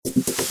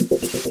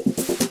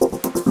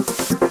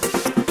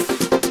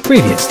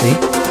Previously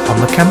on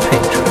the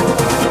campaign trail.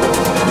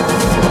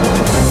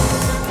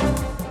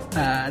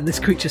 This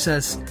creature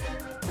says,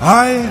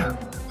 I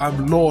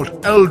am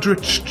Lord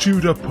Eldritch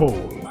Tudor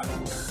Pole.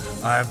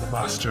 I am the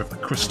master of the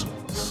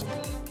crystals.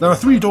 There are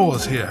 3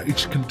 doors here,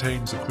 each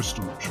contains a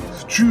crystal of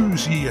truth.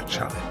 Choose ye a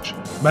challenge,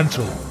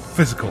 mental,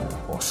 physical,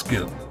 or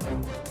skill.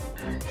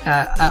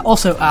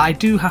 Also, I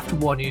do have to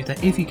warn you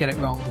that if you get it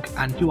wrong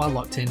and you are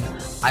locked in,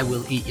 I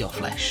will eat your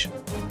flesh.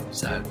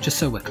 So, just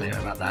so we're clear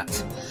about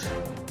that.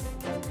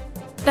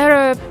 There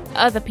are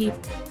other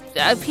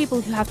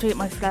people who have to eat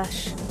my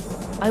flesh.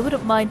 I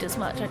wouldn't mind as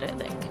much, I don't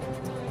think.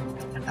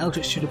 And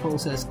Eldritch Tudor Pole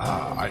says,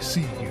 I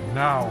see you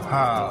now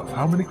have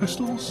how many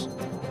crystals?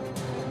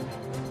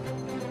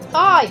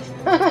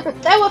 5!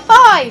 There were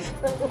 5!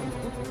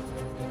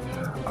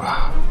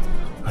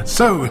 And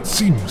so it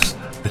seems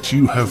that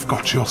you have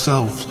got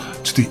yourselves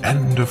to the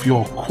end of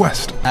your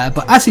quest.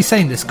 but as he's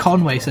saying this,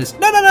 Conway says,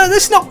 No,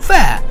 this is not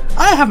fair!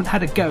 I haven't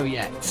had a go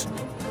yet.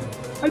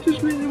 I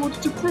just really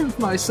wanted to prove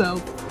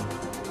myself.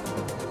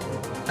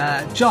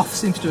 Joff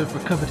seems to have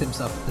recovered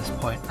himself at this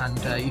point, and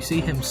you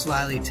see him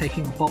slyly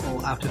taking a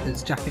bottle out of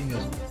his jacket and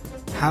goes,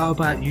 How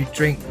about you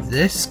drink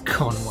this,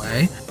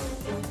 Conway?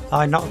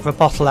 I knock the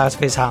bottle out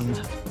of his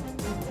hand.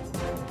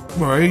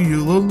 Well,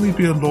 you'll only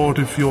be a lord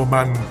if your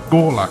man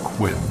Gorlak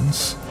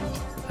wins.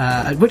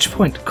 At which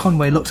point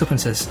Conway looks up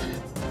and says,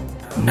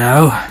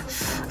 No,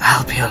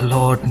 I'll be a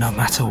lord no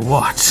matter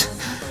what.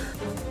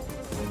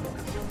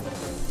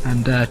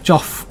 And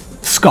Joff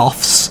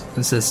scoffs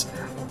and says,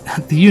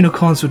 The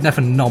unicorns would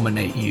never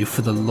nominate you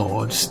for the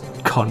lords,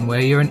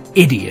 Conway, you're an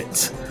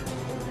idiot.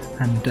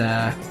 And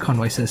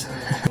Conway says,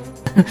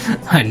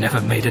 I never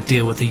made a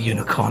deal with the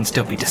unicorns,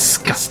 don't be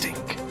disgusting.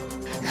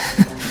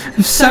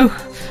 so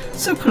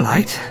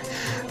polite,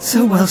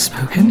 so well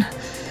spoken,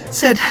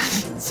 said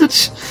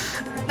such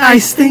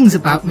nice things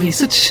about me,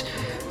 such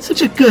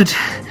a good,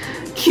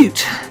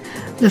 cute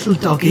little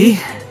doggy.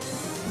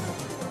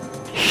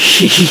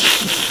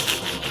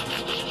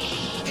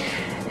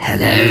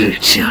 Hello,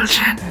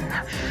 children.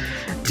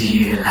 Do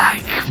you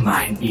like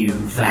my new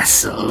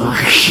vessel?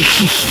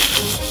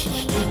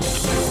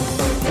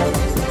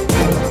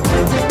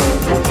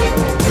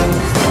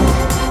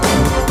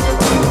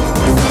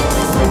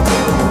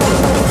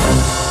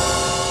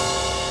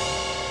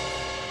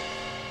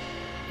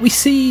 We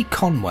see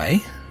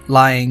Conway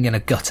lying in a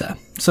gutter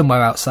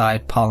somewhere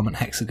outside Parliament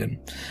Hexagon.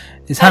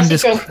 His hand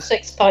is drunk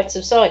 6 pints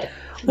of cider.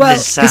 Well,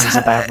 this sounds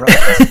about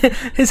right.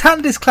 His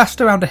hand is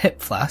clasped around a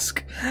hip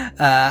flask,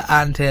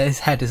 and his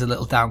head is a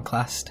little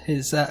downcast.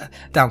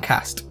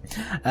 Downcast.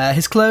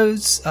 His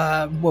clothes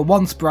were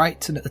once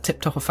bright and at the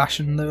tip-top of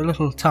fashion. They're a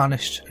little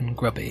tarnished and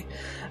grubby.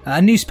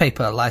 A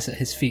newspaper lies at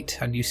his feet,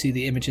 and you see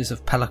the images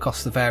of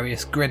Pelagos the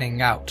Various grinning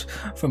out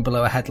from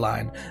below a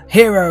headline.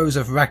 Heroes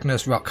of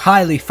Ragnar's Rock,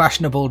 highly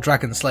fashionable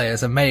dragon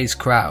slayers amaze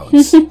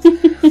crowds.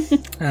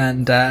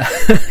 And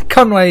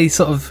Conway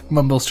sort of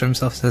mumbles to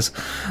himself, says,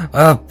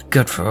 "Oh,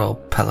 good for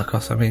old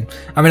Pelagos. I mean,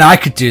 I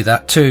could do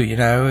that too, you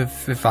know,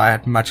 if I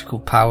had magical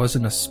powers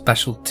and a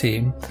special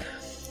team."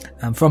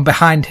 And from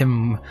behind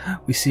him,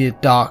 we see a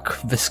dark,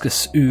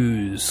 viscous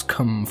ooze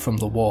come from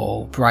the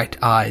wall, bright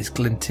eyes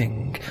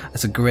glinting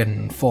as a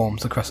grin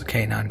forms across a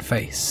canine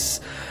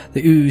face.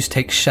 The ooze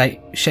takes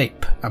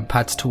shape and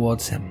pads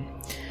towards him.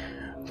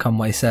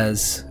 Conway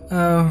says,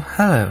 "Oh,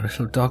 hello,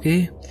 little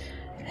doggy."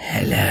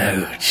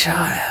 "Hello,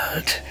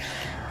 child.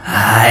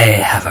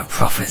 I have a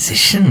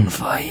proposition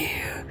for you.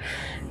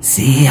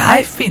 See,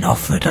 I've been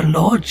offered a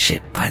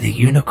lordship by the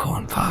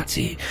Unicorn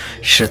Party,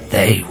 should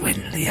they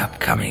win the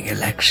upcoming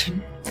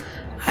election.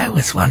 I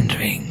was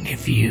wondering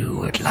if you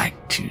would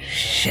like to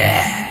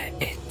share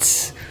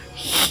it."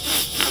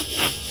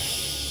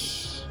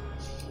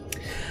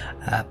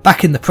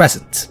 Back in the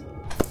present,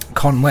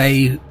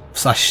 Conway /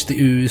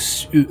 the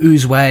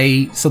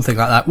Oozeway, something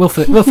like that. We'll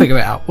figure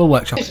it out. We'll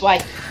workshop it.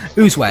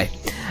 Oozeway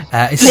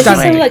is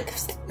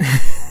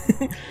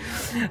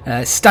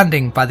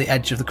standing by the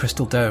edge of the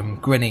crystal dome,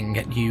 grinning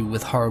at you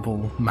with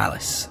horrible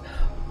malice.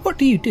 What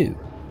do you do?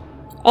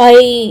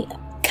 I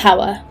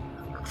cower.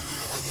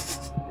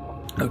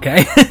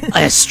 Okay.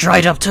 I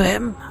stride up to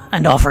him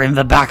and offer him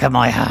the back of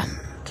my hand.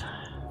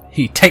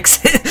 He takes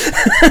it.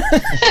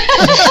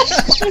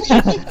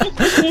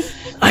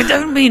 I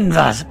don't mean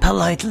that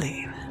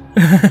politely.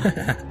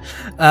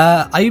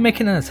 Are you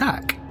making an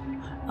attack?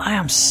 I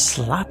am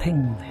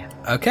slapping him.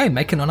 Okay,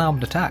 make an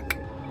unarmed attack.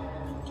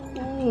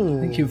 I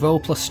think you roll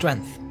plus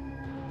strength.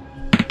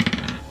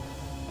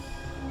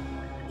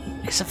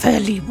 It's a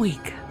fairly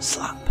weak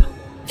slap.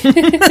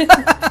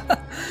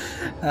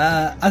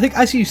 I think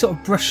as you sort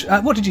of brush...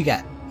 what did you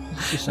get?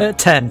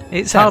 10.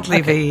 It's 10,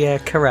 hardly okay.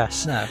 the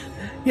caress. No.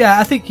 Yeah,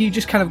 I think you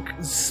just kind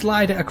of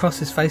slide it across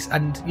his face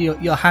and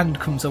your hand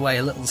comes away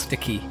a little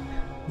sticky.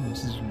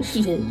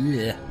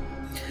 Yeah.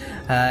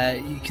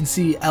 You can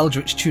see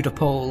Eldritch Tudor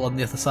Pole on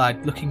the other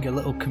side looking a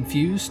little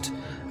confused.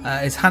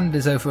 His hand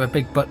is over a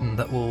big button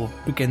that will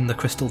begin the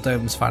Crystal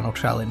Dome's final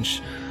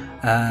challenge.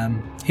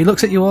 He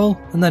looks at you all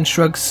and then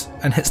shrugs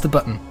and hits the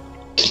button.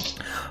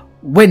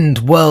 wind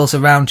whirls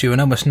around you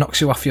and almost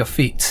knocks you off your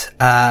feet.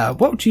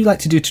 What would you like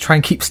to do to try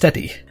and keep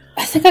steady?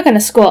 I think I'm going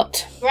to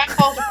squat. Grab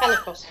hold of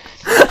Pelicos.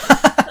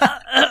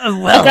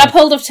 Well, Grab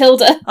hold of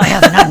Tilda. I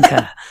have an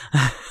anchor.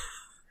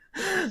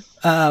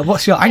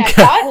 What's your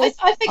anchor? Yeah,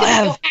 I figured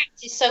that your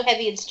axe is so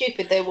heavy and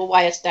stupid they will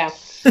weigh us down.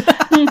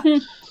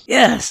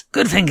 Yes,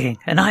 good thinking.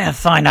 And I have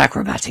fine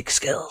acrobatic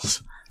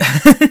skills.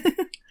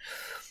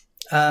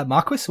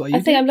 Marquis, what are you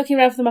I think I'm looking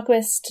around for the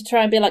Marquis to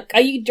try and be like,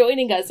 are you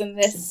joining us in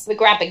this? The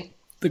grabbing.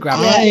 The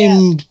grabber.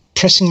 I'm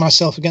pressing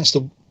myself against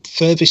the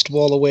furthest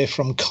wall away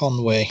from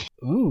Conway.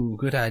 Ooh,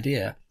 good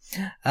idea.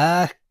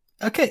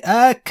 Okay,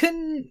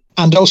 can...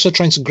 And also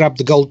trying to grab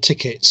the gold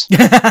tickets.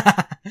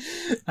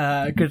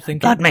 good thinking.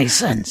 That makes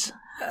sense.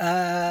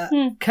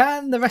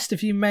 Can the rest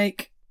of you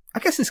make... I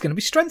guess it's going to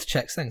be strength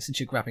checks then, since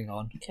you're grabbing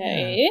on.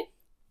 Okay.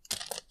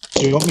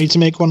 Do you want me to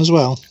make one as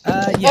well?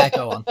 Yeah,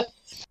 go on.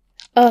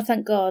 Oh,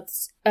 thank God.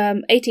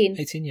 18.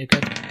 18, you're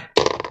good.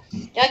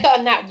 Yeah, I got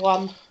a nat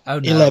 1. Oh,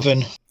 no.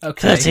 11.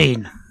 Okay.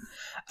 13.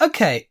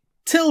 Okay,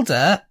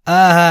 Tilda,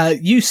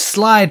 you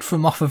slide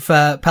from off of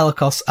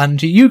Pelicos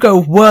and you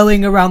go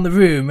whirling around the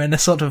room in a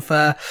sort of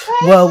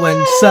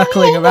whirlwind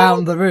circling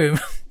around the room.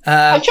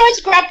 I'm trying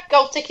to grab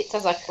gold tickets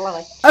as I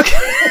fly. Okay,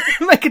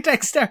 make a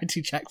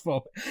dexterity check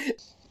for me.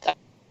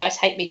 Guys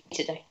hate me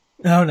today.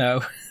 Oh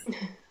no.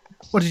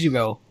 What did you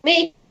roll?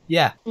 Me?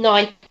 Yeah.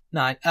 9.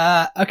 9.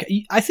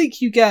 Okay, I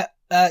think you get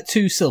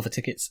 2 silver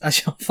tickets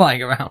as you're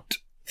flying around.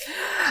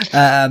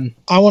 I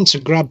want to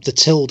grab the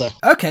Tilda.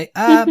 Okay,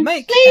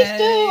 make Please a...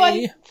 do,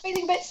 I'm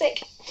feeling a bit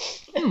sick.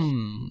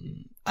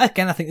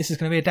 Again, I think this is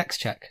going to be a dex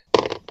check.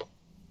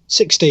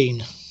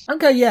 16.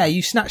 Okay, yeah,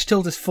 you snatch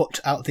Tilda's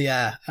foot out of the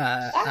air,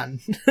 and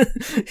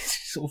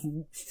sort of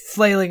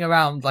flailing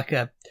around like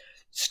a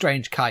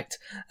strange kite.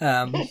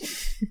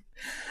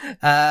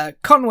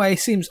 Conway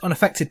seems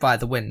unaffected by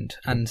the wind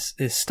and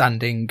is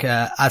standing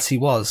as he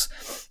was.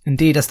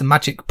 Indeed, as the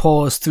magic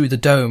pours through the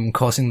dome,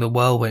 causing the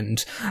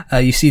whirlwind,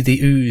 you see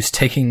the ooze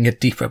taking a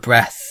deeper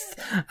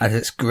breath as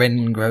its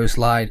grin grows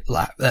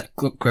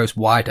grows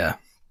wider.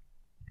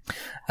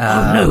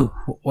 Oh no!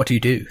 What do you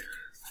do?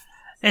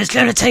 It's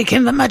going to take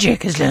in the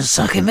magic. It's going to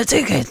suck in the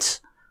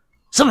tickets.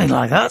 Something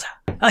like that.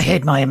 I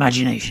hate my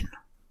imagination.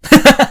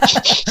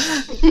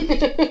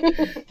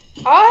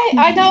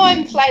 I know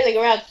I'm flailing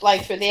around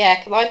flying through the air.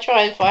 Can I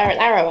try and fire an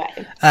arrow at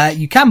him?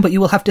 You can, but you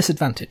will have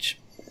disadvantage.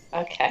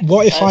 Okay.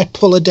 What if I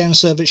pull her down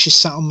so that she's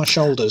sat on my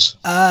shoulders?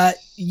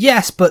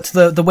 Yes, but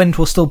the wind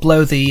will still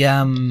blow the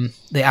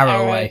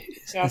arrow away.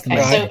 is the Okay,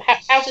 main so thing.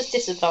 how does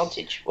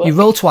disadvantage work? You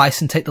roll twice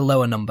and take the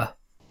lower number.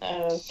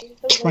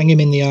 Twang him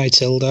in the eye,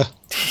 Tilda.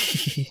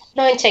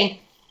 19.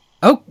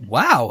 Oh,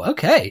 wow,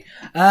 okay.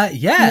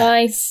 Yeah.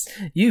 Nice.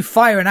 You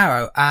fire an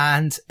arrow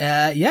and,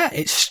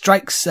 it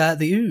strikes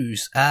the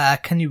ooze.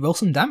 Can you roll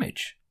some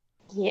damage?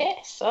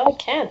 Yes, I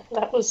can.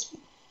 That was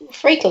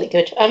freakily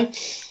good.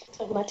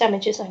 So my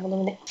damage is, hang on a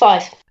minute,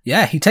 5.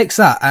 Yeah, he takes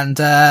that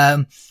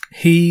and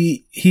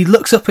he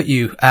looks up at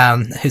you,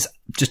 his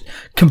just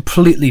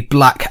completely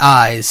black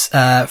eyes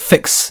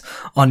fix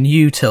on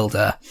you,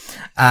 Tilda,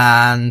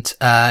 and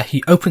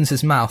he opens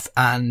his mouth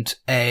and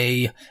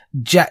a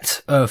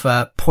jet of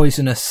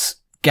poisonous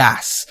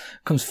gas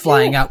comes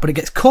flying out, but it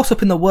gets caught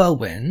up in the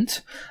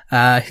whirlwind.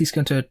 He's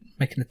going to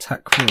make an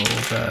attack roll,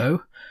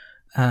 though.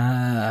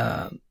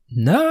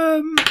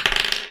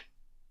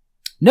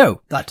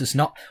 No, that does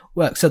not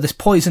work. So this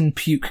poison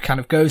puke kind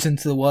of goes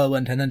into the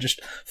whirlwind and then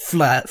just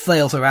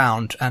flails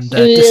around and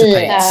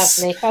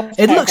dissipates.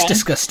 It looks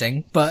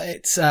disgusting, but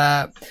it's...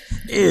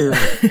 Ew.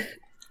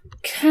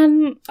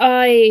 Can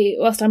I,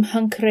 whilst I'm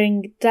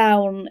hunkering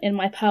down in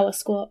my power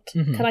squat,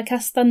 can I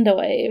cast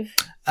Thunderwave?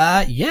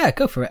 Yeah,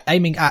 go for it.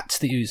 Aiming at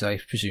the ooze, I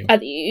presume. At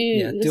the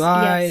ooze,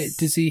 yes.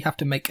 Does he have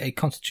to make a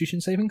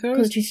Constitution saving throw?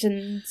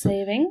 Constitution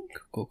saving.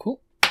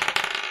 Cool.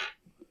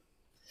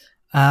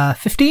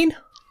 15?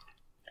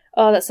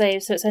 Oh, that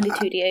saves, so it's only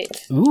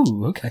 2d8.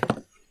 Ooh, okay.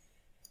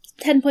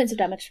 10 points of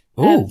damage.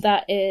 Ooh.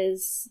 That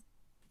is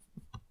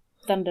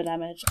thunder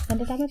damage.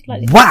 Thunder damage?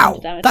 Like Wow!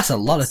 thunder damage. That's a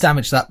lot of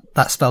damage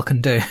that spell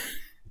can do.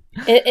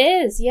 It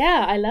is,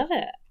 yeah, I love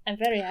it. I'm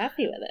very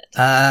happy with it.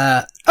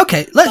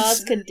 Okay, Bards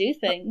let's... can do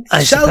things.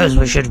 I suppose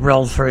we should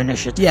roll for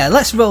initiative. Yeah,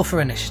 let's roll for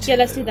initiative. Yeah,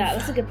 let's do that.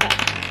 That's a good plan.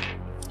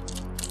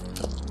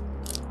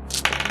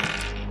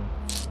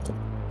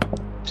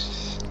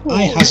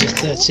 I hazard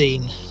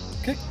 13.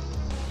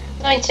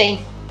 19.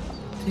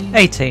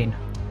 18.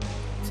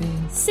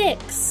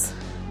 6.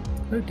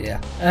 Oh dear.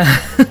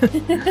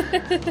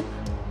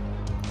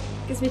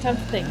 Gives me time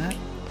to think,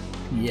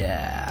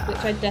 Yeah. which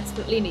I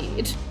desperately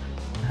need.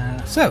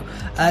 So,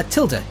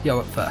 Tilda, you're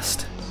up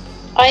first.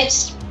 I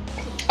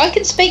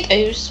can speak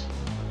ooze.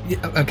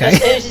 Yeah, okay.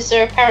 Because oozes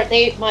are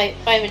apparently my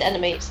favourite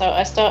enemy, so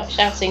I start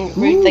shouting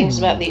rude things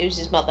about the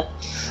ooze's mother.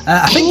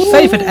 I think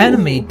favoured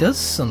enemy does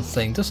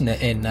something, doesn't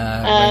it, in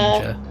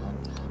Ranger?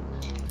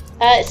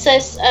 It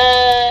says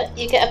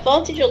you get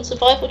advantage on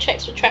survival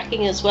checks for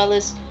tracking as well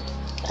as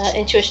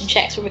intuition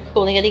checks for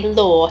recalling any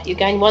lore. You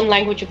gain one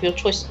language of your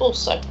choice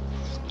also.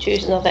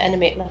 choose another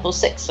enemy at level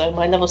 6. So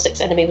my level 6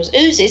 enemy was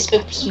oozes,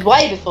 but this was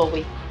way before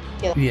we.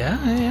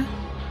 Yeah.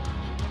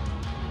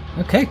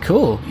 Okay,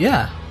 cool.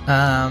 Yeah.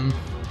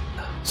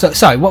 So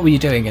sorry, what were you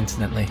doing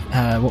incidentally?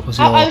 What was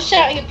your? I was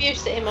shouting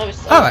abuse at him. I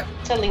was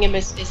telling him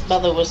his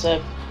mother was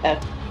a.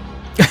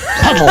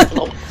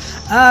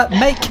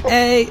 Make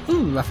a.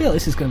 Ooh, I feel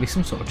this is going to be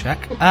some sort of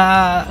check.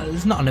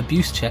 It's not an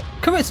abuse check.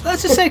 Charisma.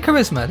 Let's just say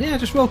charisma. Yeah,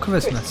 just roll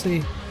charisma.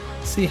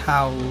 See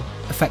how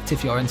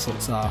effective your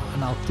insults are,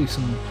 and I'll do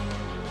some.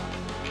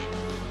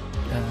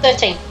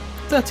 13.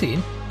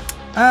 13.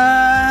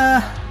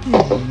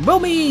 Roll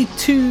me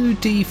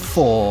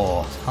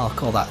 2d4. I'll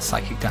call that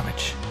psychic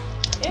damage.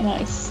 Yeah.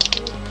 Nice.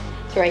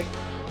 3.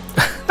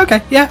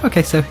 Okay, yeah,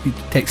 okay, so he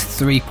takes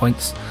 3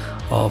 points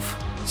of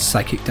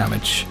psychic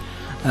damage.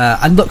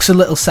 And looks a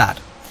little sad.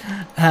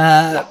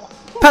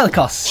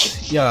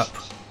 Pelikos, you're up.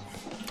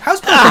 How's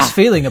Pelikos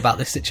feeling about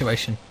this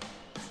situation?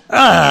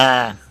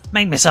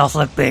 Make myself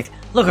look big.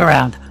 Look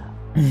around.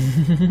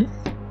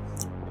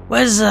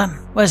 Where's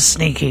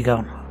Sneaky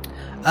gone?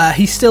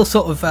 He's still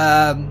sort of,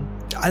 I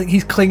think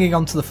he's clinging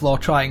onto the floor,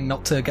 trying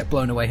not to get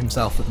blown away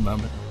himself at the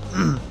moment.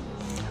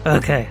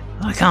 Okay,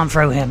 I can't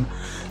throw him.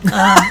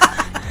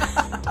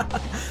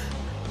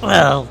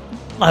 Well,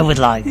 I would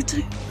like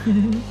to.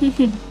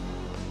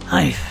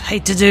 I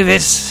hate to do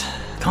this,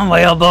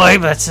 Conway, old boy,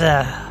 but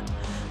a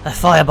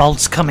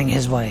firebolt's coming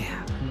his way.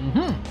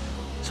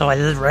 So I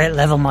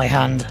level my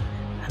hand,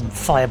 and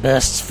fire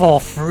bursts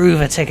forth through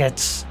the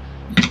tickets.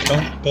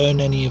 Don't burn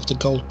any of the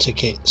gold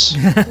tickets.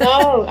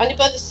 No, only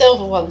burn the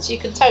silver ones. You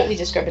can totally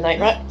discriminate,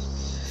 right?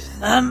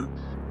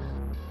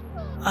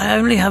 I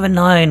only have a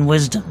 9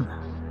 wisdom.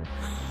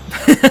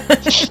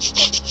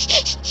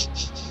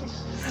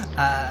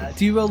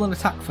 Do you roll an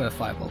attack for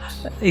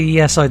firebolts?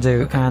 Yes, I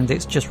do, and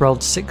it's just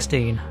rolled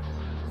 16.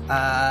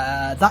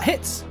 That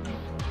hits.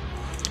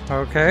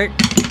 Okay.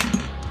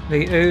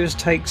 The ooze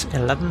takes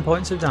 11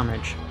 points of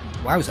damage.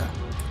 Wowzer.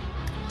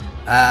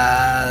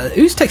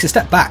 Ooze takes a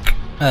step back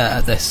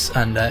at this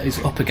and is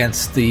up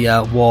against the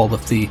wall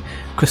of the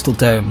crystal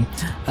dome.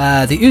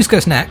 The ooze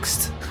goes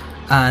next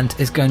and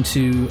is going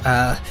to...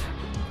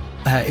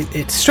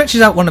 it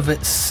stretches out one of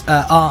its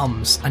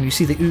arms, and you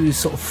see the ooze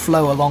sort of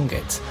flow along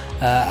it,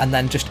 and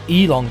then just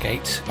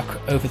elongate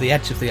over the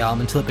edge of the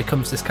arm until it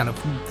becomes this kind of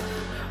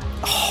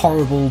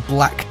horrible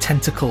black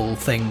tentacle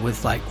thing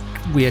with like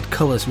weird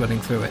colours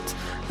running through it.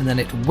 And then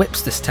it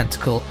whips this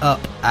tentacle up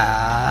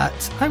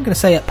at, I'm going to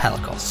say at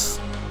Pelikos.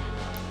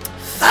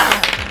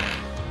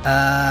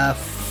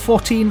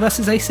 14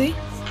 versus AC?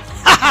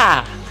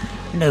 Haha!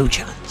 No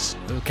chance.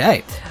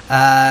 Okay.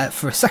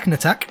 For a second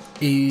attack,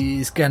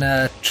 he's going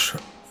to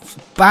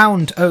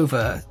bound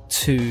over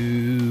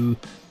to,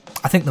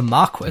 I think, the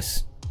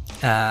Marquis.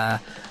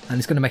 And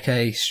he's going to make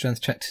a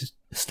strength check to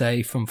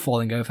stay from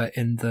falling over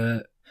in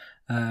the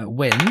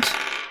wind.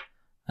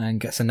 And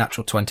gets a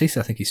natural 20, so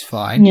I think he's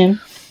fine. Yeah.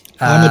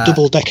 I'm a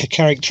double-decker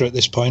character at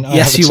this point. I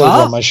Yes, have a you tail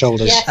are. on my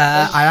shoulders. Yes.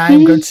 I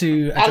am going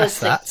to address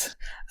Balance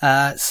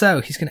that. So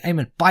he's going to aim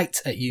and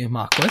bite at you,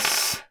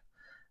 Marquis.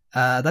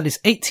 That is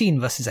 18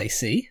 versus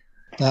AC.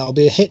 That'll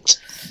be a hit.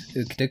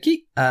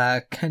 Okie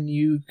dokie. Can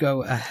you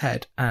go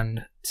ahead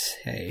and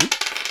take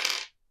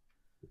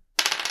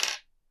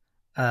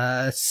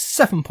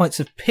 7 points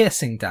of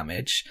piercing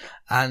damage?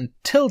 And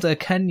Tilda,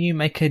 can you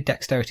make a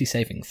dexterity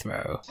saving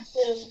throw?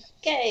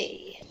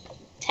 Okay.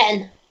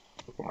 10.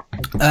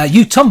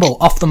 You tumble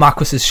off the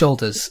Marquis's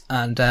shoulders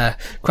and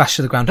crash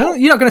to the ground.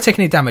 You're not going to take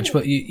any damage,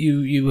 but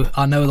you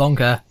are no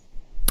longer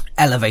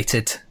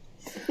elevated.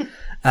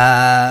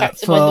 Back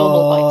to my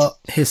normal height.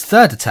 His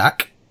third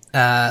attack,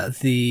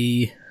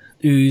 the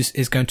ooze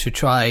is going to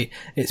try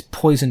its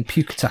poison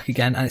puke attack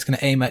again, and it's going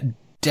to aim at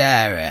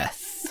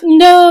Dareth.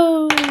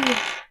 No!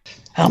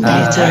 How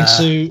many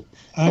attacks?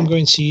 I'm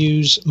going to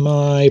use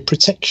my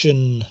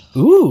protection,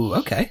 Ooh,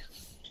 okay.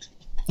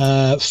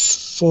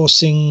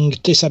 forcing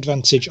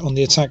disadvantage on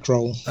the attack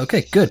roll.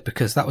 Okay, good,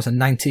 because that was a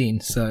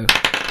 19, so...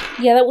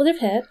 Yeah, that would have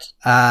hit.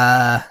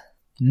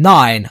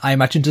 9, I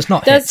imagine, does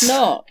not hit. Does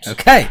not.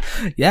 Okay,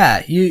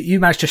 yeah, you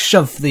managed to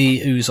shove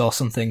the ooze or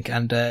something,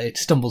 and it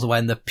stumbles away,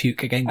 and the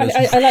puke again goes...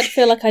 I like to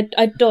feel like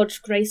I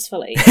dodged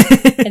gracefully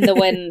in the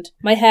wind,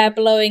 my hair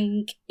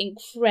blowing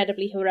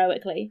incredibly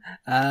heroically.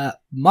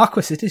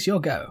 Marquis, it is your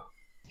go.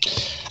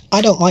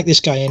 I don't like this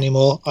guy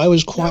anymore. I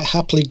was quite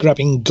happily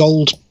grabbing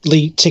gold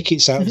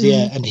tickets out of the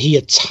air, and he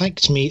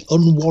attacked me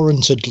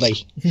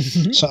unwarrantedly.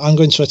 So I'm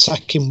going to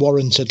attack him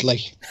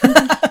warrantedly.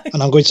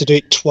 And I'm going to do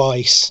it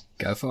twice.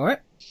 Go for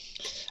it.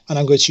 And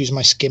I'm going to use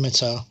my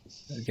scimitar.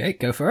 Okay,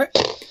 go for it.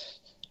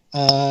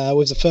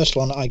 With the first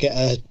one, I get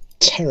a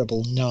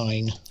terrible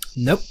 9.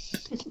 Nope.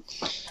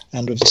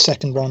 And with the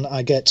second one,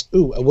 I get,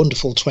 a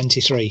wonderful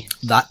 23.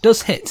 That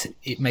does hit.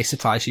 It may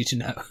surprise you to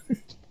know.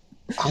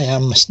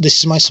 This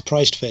is my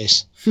surprised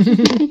face.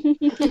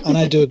 And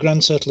I do a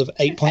grand total of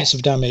 8 points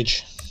of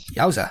damage.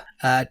 Yowza.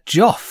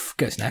 Joff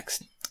goes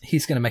next.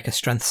 He's going to make a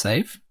strength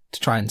save to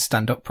try and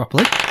stand up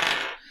properly.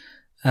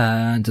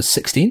 And does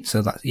 16,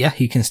 so that, yeah,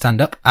 he can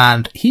stand up.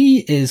 And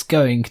he is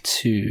going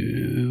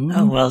to...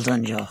 Oh, well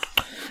done, Joff.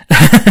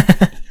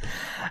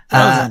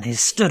 Well done, he's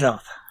stood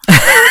up.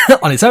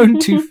 On his own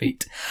 2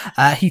 feet.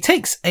 He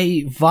takes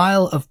a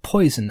vial of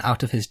poison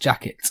out of his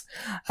jacket,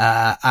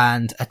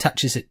 and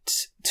attaches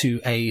it to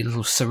a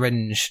little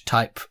syringe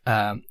type,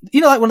 like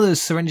one of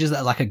those syringes that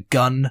are like a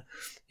gun,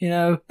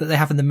 that they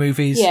have in the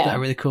movies that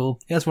are really cool.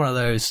 He has one of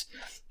those,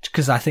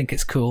 because I think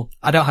it's cool.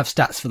 I don't have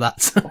stats for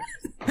that. So.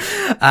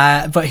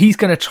 But he's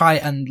going to try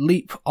and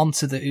leap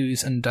onto the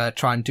ooze and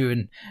try and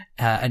do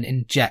an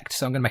inject.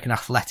 So I'm going to make an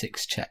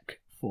athletics check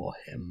for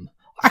him.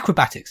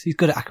 Acrobatics. He's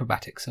good at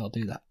acrobatics, so I'll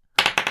do that.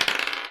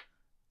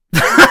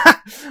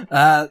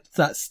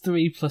 That's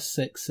 3 plus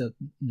 6. So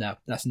no,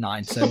 that's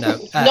 9. So no.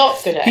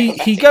 Not good at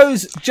acrobatics. He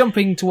goes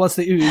jumping towards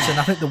the ooze, and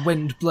I think the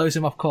wind blows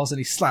him off course, and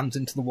he slams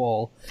into the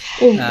wall.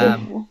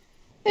 Who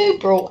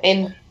brought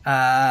him?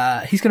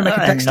 He's going to make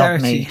a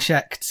dexterity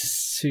check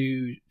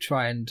to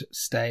try and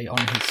stay on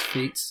his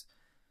feet.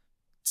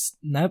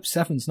 Nope,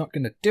 7's not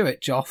going to do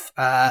it, Joff.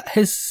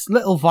 His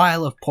little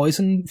vial of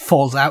poison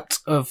falls out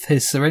of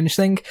his syringe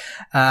thing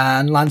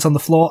and lands on the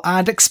floor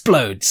and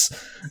explodes.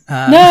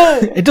 No!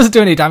 It doesn't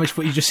do any damage,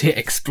 but you just hear it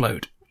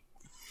explode.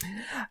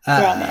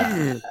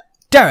 Dareth.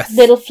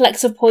 Little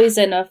flecks of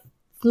poison are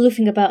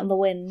floofing about in the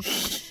wind.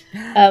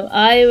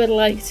 I would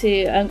like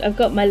to... I've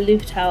got my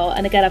loop towel,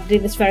 and again, I'm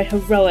doing this very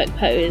heroic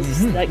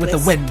pose. Like with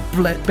this. the wind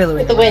billowing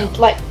With the wind,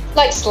 around.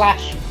 like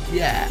Slash.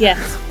 Yeah.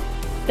 Yes.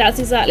 That's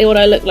exactly what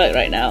I look like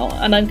right now.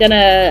 And I'm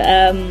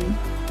gonna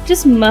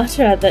just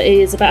mutter at the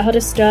ooze about how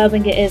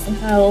disturbing it is and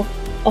how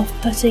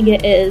off-putting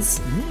it is.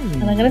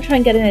 And I'm gonna try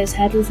and get in his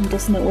head with some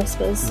dissonant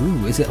whispers.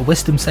 Ooh, is it a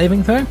wisdom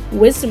saving throw?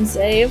 Wisdom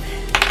save.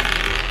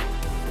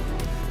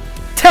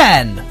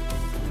 10!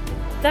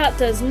 That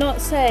does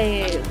not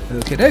save.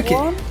 Okie dokie.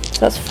 1.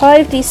 That's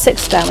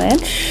 5d6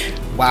 damage.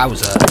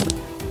 Wowzer.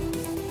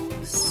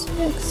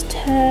 6,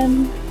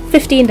 10...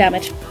 15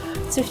 damage.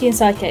 15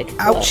 psychic.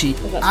 Ouchie.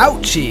 Well, if that's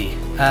what Ouchie.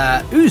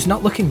 Ooze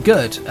not looking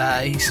good.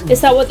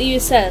 Is that what the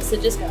ooze says?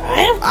 It just goes...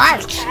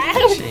 Ouchie.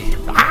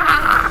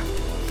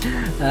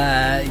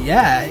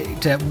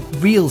 It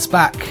reels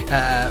back,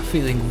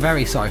 feeling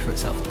very sorry for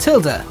itself.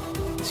 Tilda,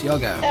 it's your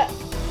go.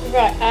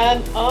 Right,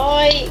 I'm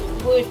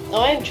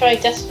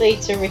trying desperately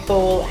to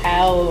recall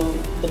how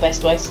the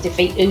best way to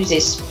defeat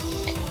oozes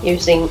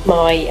using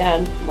my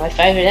my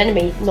favourite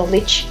enemy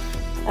knowledge.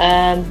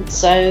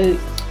 So,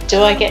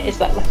 do I get, is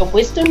that like a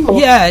wisdom? Or?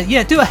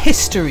 Yeah, do a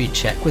history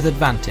check with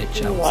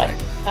advantage, I would Right,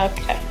 say.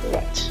 okay,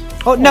 right.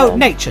 Oh, no,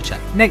 nature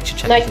check. Nature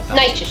check. with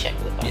advantage. Nature check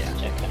with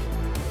advantage, okay.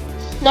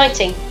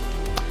 19.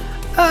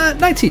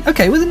 19.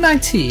 Okay, with a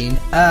 19,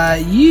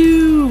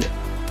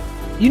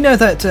 you know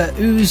that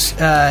ooze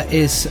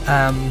is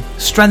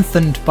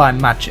strengthened by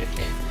magic,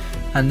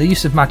 and the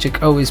use of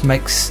magic always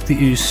makes the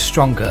ooze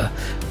stronger,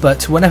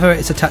 but whenever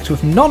it's attacked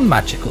with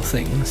non-magical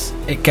things,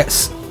 it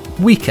gets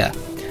weaker.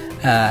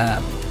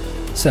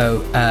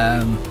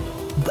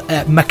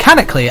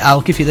 Mechanically,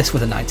 I'll give you this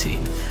with a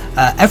 19.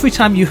 Every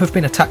time you have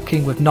been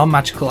attacking with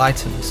non-magical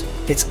items,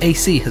 its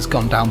AC has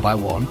gone down by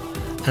 1.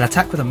 An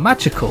attack with a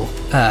magical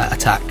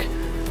attack,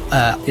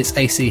 its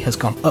AC has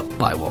gone up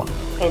by 1.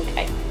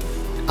 Okay.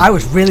 I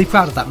was really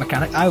proud of that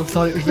mechanic. I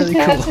thought it was really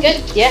cool. That's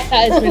good, yeah.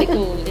 That is really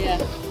cool, yeah.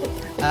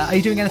 Are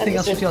you doing anything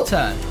else with your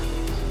turn?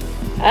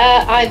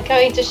 I'm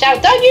going to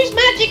shout, don't use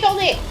magic on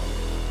it!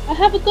 I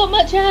haven't got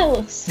much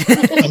else.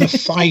 I'm a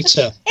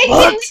fighter.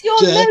 It's your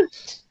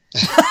loot!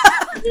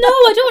 No,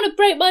 I don't want to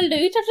break my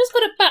loot. I've just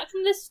got it back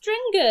from the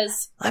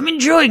stringers. I'm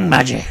enjoying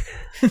magic.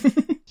 Yeah, but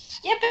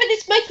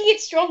it's making it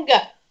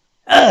stronger.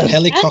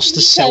 Helicost the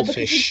And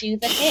selfish. you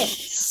do the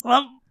hits.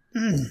 Well,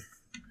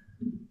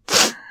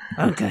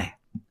 okay.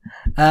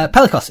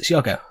 Pelicos, it's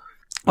your go.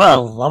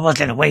 Well, I was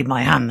going to wave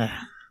my hand there.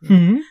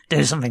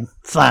 Do something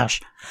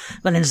flash.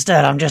 But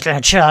instead, I'm just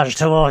going to charge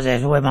towards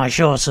it with my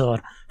short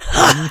sword.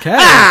 Okay.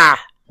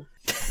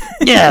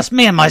 Yes,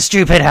 me and my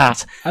stupid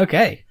hat.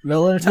 Okay.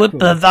 Roll an attack.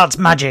 But that's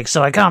magic,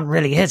 so I can't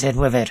really hit it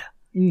with it.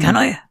 Can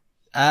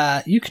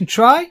I? You can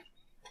try.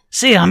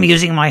 See, I'm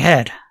using my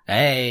head.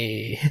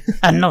 Hey.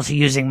 And not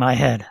using my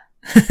head.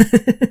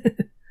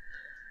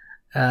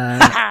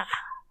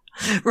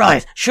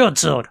 Right, short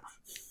sword.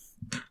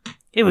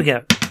 Here we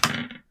go.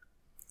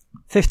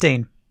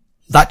 15.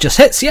 That just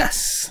hits,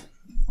 yes.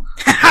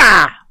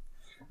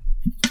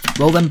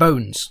 Roll them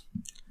bones.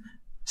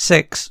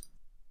 6.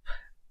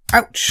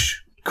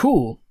 Ouch.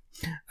 Cool.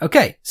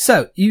 Okay,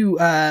 so you,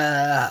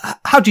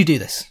 how do you do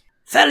this?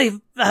 Fairly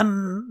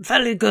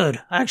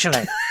good,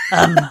 actually.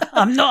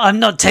 I'm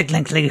not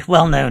technically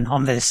well known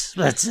on this,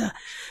 but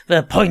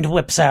the point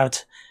whips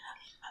out,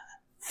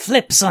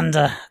 flips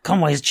under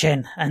Conway's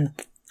chin, and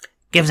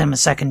gives him a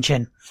second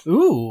chin.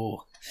 Ooh.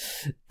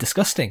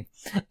 Disgusting.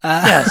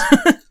 Yes.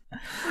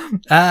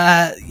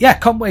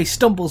 Conway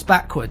stumbles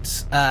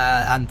backwards,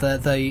 and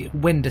the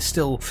wind is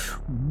still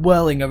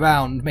whirling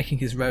around, making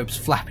his robes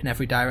flap in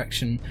every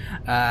direction,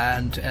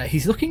 and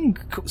he's looking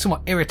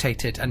somewhat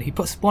irritated, and he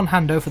puts one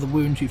hand over the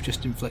wound you've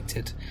just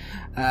inflicted,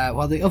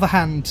 while the other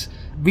hand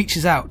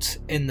reaches out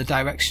in the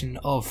direction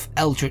of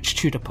Eldritch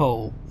Tudor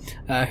Pole,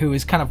 who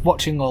is kind of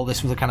watching all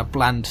this with a kind of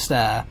bland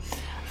stare,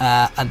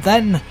 and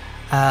then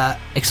a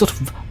sort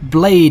of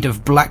blade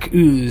of black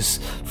ooze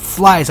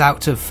flies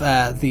out of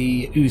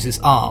the ooze's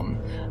arm,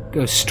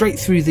 goes straight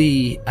through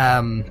the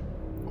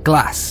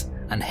glass,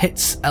 and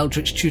hits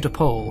Eldritch Tudor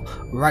Pole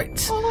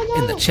right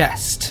in the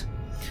chest.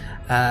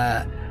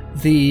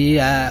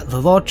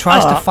 The Lord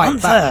tries to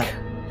fight back.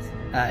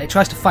 It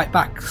tries to fight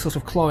back, sort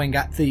of clawing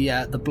at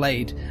the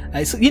blade.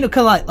 It's kind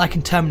of like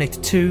in Terminator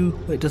 2,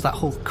 where it does that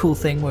whole cool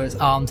thing where its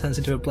arm turns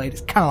into a blade.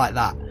 It's kind of like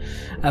that,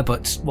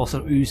 but more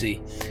sort of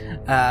oozy.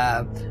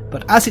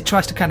 But as it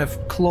tries to kind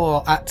of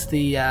claw at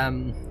the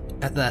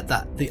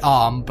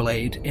arm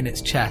blade in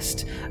its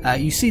chest,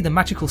 you see the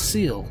magical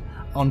seal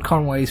on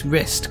Conway's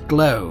wrist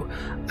glow,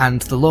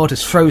 and the Lord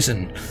is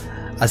frozen,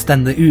 as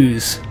then the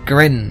ooze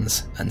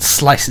grins and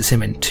slices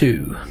him in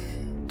two.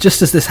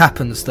 Just as this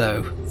happens,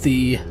 though,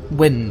 the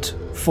wind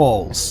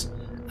falls,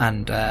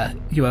 and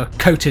you are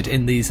coated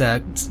in these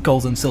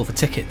gold and silver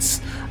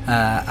tickets,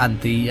 and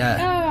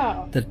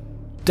the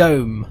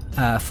dome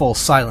falls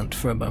silent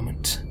for a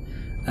moment.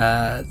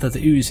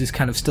 The ooze is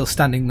kind of still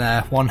standing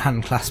there, one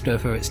hand clasped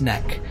over its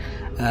neck.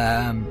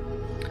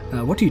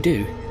 What do you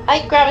do?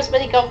 I grab as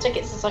many gold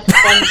tickets as I can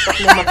find and stuff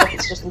them in my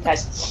pockets just in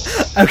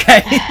case.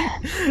 Okay,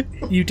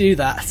 you do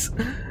that.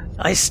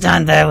 I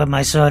stand there with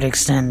my sword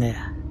extended.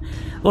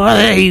 What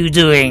are you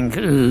doing,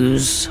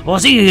 ooze?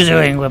 What are you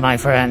doing with my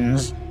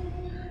friends?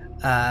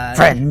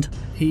 Friend?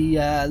 He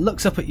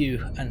looks up at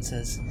you and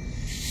says,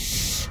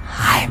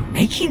 I'm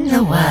making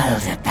the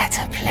world a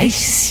better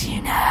place,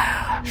 you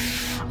know.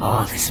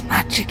 All this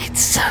magic,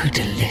 it's so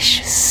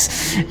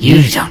delicious.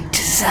 You don't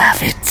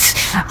deserve it.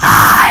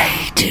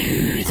 I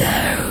do,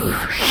 though.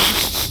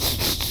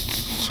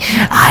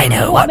 I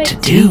know what to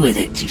do with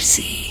it, you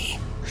see.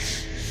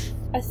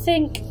 I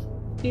think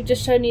you've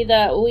just shown you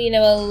that we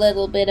know a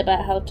little bit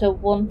about how to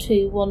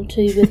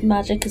 1-2-1-2 with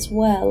magic as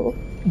well.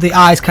 The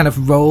eyes kind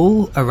of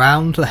roll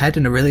around the head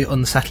in a really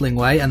unsettling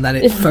way, and then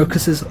it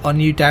focuses on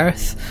you,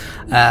 Dareth,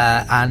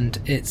 and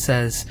it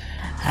says,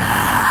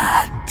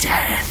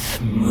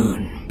 Dareth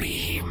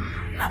Moonbeam.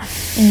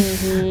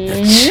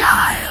 The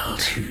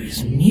child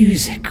whose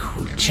music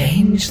will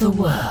change the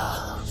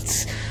world,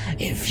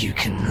 if you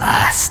can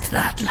last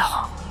that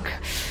long.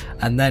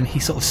 And then he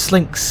sort of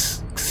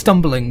slinks,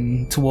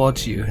 stumbling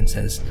towards you, and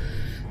says,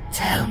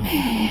 Tell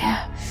me,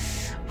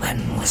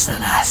 when was the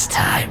last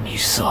time you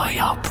saw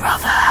your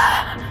brother?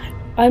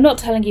 I'm not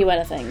telling you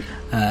anything.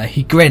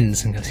 He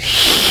grins and goes,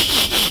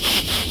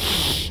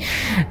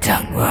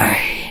 Don't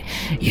worry,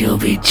 you'll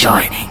be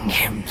joining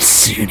him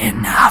soon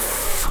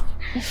enough.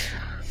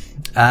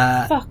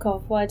 Fuck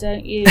off, why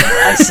don't you?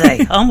 I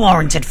say,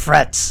 unwarranted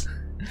threats.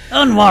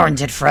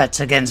 Unwarranted threats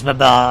against my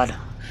bard.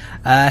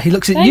 He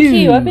looks at Thank you.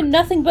 you, I've been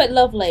nothing but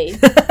lovely.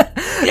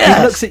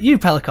 He looks at you,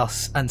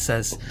 Pelikos, and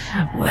says,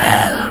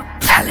 Well,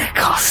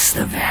 Pelikos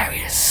the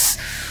Various,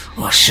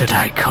 or should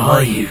I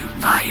call you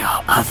by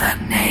your other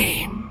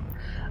name?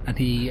 And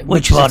he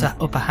Which reaches one? his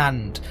upper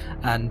hand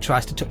and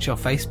tries to touch your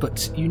face,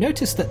 but you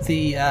notice that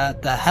the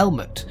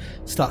helmet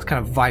starts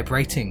kind of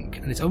vibrating,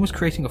 and it's almost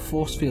creating a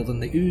force field,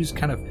 and the ooze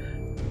kind of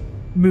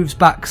moves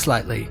back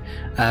slightly,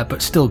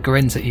 but still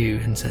grins at you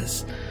and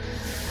says,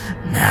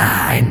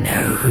 Now I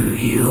know who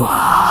you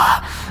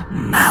are,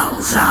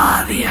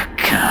 Malzar the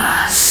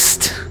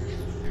Accursed.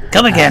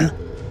 Come again.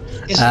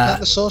 Isn't that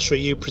the sorcerer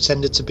you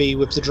pretended to be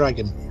with the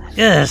dragon?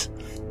 Yes.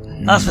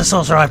 That's the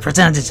sorcerer I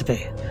pretended to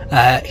be.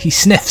 He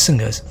sniffs and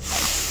goes,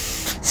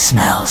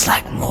 Smells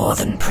like more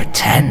than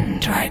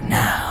pretend right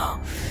now.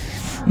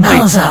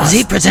 Wait, is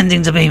he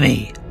pretending to be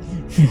me?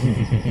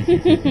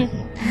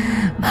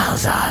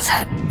 Malzar's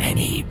had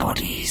many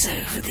bodies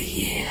over the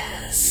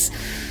years.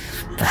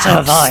 Perhaps So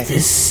have I.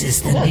 This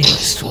is the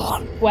newest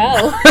one.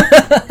 Well,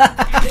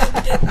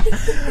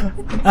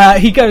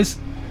 he goes,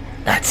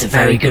 That's a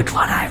very good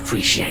one. I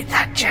appreciate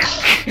that joke.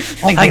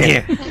 Thank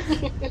you.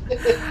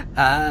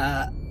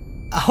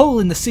 a hole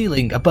in the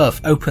ceiling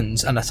above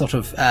opens, and a sort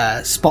of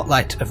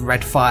spotlight of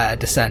red fire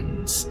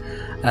descends.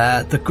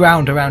 The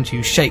ground around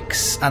you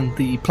shakes, and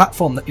the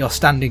platform that you're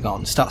standing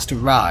on starts to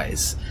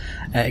rise.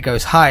 It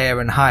goes higher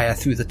and higher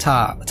through the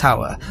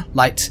tower,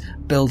 light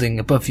building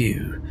above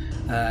you.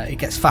 It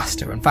gets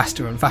faster and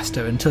faster and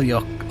faster until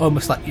you're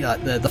almost like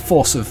the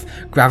force of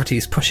gravity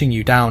is pushing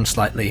you down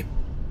slightly.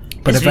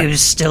 But His view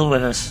is still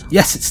with us.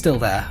 yes, it's still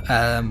there.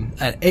 And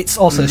it's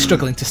also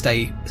struggling to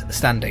stay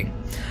standing.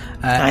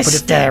 I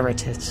stare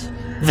at it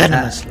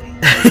venomously.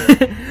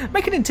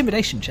 Make an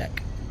intimidation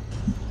check.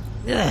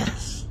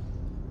 Yes.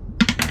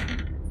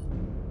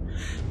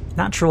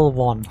 Natural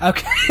 1.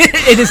 Okay,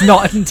 it is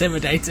not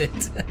intimidated.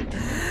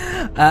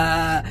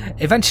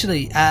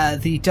 Eventually,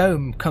 the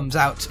dome comes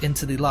out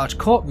into the large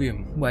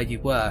courtroom where you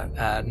were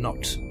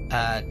not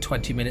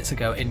 20 minutes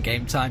ago in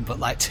game time, but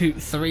like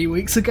 3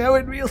 weeks ago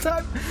in real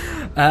time.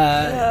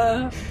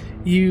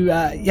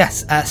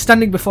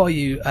 Standing before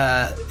you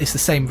is the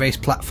same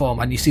raised platform,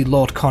 and you see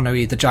Lord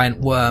Connery, the giant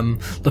worm,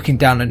 looking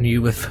down on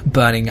you with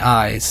burning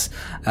eyes.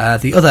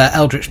 The other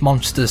eldritch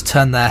monsters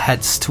turn their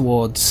heads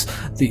towards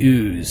the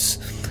ooze,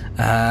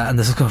 and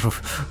there's a sort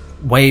of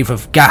wave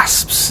of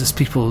gasps as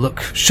people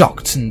look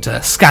shocked and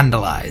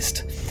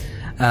scandalized.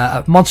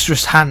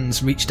 Monstrous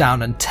hands reach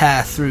down and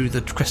tear through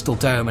the crystal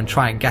dome and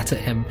try and get at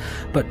him,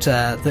 but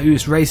the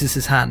ooze raises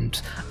his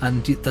hand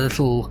and the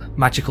little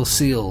magical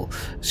seal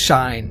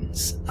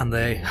shines and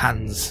the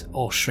hands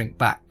all shrink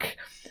back,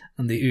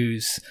 and the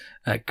ooze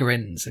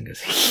grins and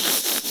goes,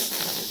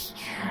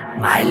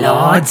 My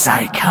lords,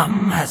 I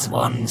come as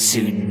one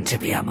soon to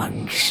be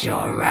amongst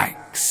your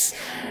ranks.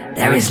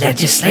 There is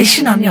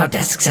legislation on your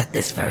desks at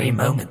this very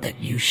moment that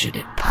you should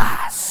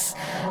pass.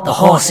 The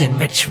Horse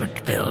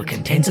Enrichment Bill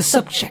contains a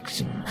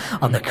subsection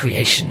on the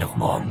creation of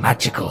more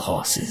magical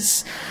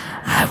horses.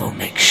 I will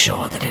make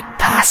sure that it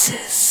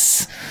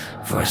passes.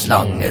 For as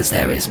long as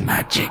there is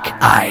magic,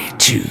 I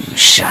too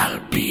shall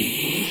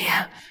be.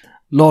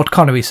 Lord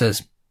Connery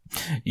says,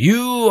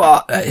 You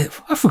are...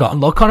 I've forgotten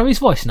Lord Connery's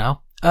voice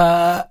now. You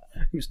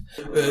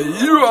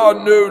are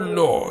no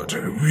lord.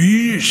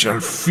 We shall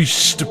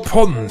feast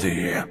upon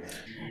thee.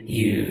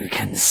 You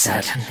can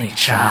certainly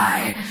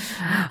try.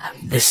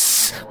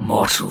 This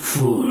mortal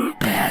fool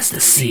bears the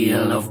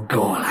seal of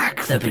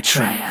Gorlak the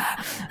Betrayer,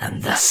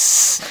 and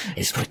thus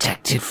is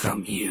protected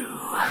from you.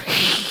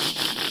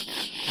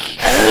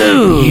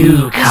 Oh,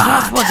 You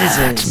can't what it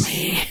hurt is.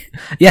 me.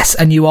 Yes,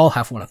 and you all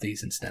have one of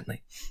these,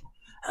 incidentally.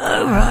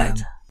 Oh, right.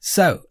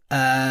 So,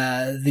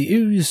 the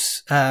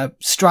ooze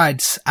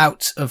strides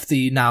out of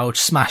the now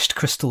smashed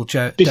crystal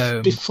dome.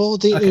 Before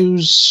the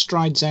ooze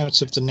strides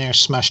out of the now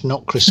smashed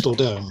not crystal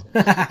dome,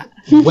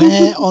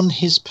 where on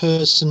his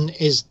person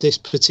is this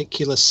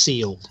particular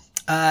seal?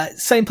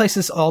 Same place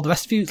as all the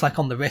rest of you, it's like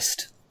on the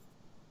wrist.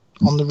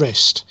 On the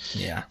wrist?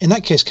 Yeah. In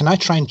that case, can I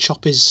try and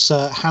chop his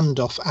hand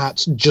off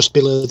at just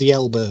below the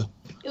elbow?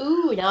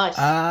 Ooh,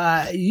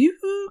 nice.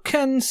 You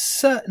can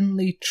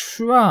certainly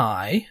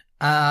try.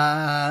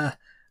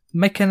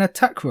 Make an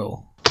attack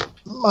roll.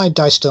 My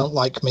dice don't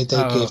like me.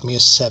 They gave me a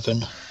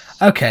 7.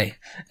 Okay.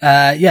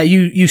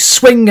 You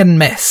swing and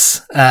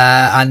miss,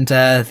 and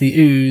the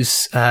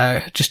ooze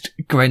just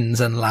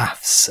grins and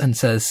laughs and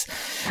says,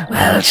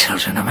 Well,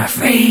 children, I'm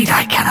afraid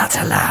I cannot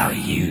allow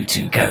you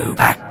to go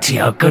back to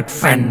your good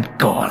friend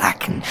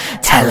Gorlak and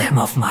tell him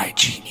of my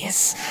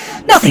genius.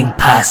 Nothing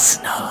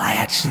personal. I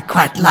actually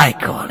quite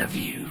like all of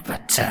you,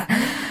 but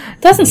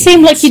Doesn't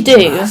seem like you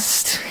do.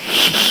 must.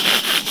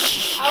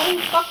 Oh,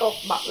 fuck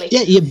off, Buckley.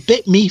 Yeah, you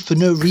bit me for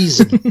no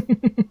reason.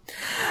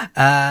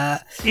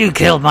 You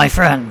killed my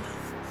friend.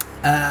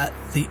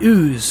 the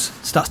ooze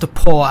starts to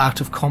pour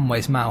out of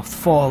Conway's mouth,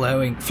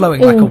 flowing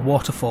like a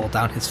waterfall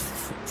down his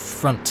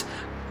front,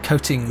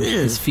 coating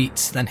his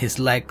feet, then his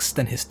legs,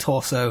 then his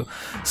torso.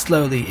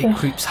 Slowly it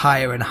creeps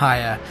higher and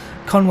higher.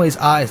 Conway's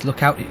eyes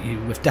look out at you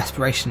with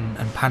desperation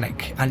and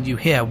panic, and you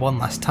hear one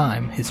last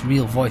time his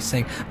real voice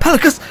saying,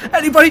 Pelicus,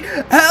 anybody,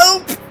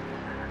 help!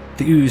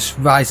 The ooze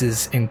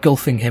rises,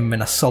 engulfing him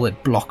in a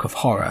solid block of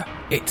horror.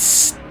 It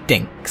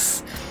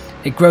stinks.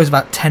 It grows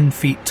about 10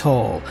 feet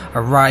tall,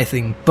 a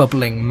writhing,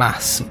 bubbling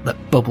mass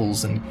that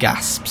bubbles and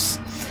gasps.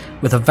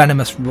 With a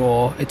venomous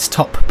roar, its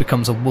top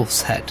becomes a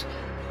wolf's head,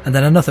 and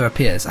then another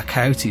appears, a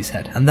coyote's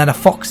head, and then a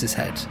fox's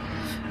head.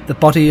 The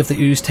body of the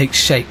ooze takes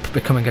shape,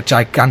 becoming a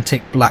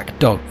gigantic black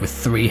dog with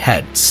 3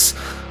 heads.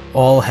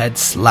 All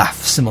heads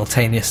laugh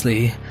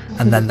simultaneously,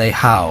 and then they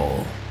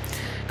howl.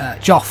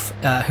 Joff,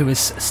 who is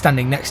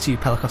standing next to you,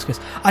 Pelicos,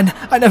 goes,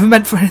 I never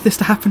meant for any of this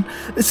to happen.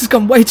 This has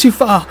gone way too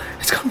far.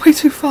 It's gone way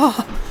too far.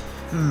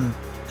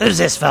 Who's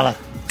this fella?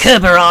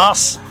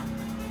 Kerberos?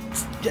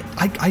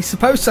 I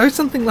suppose so,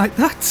 something like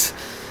that.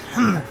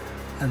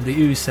 And the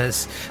ooze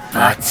says,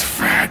 That's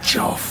fair,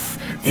 Joff.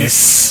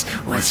 This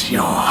was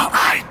your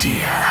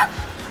idea.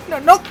 No,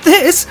 not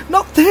this.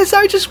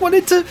 I just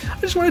wanted to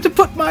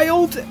put my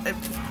old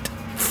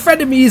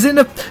frenemies in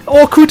a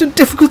awkward and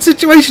difficult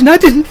situation. I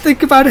didn't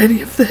think about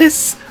any of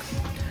this.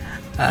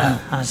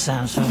 That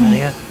sounds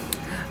familiar.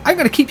 I'm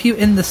going to keep you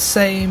in the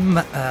same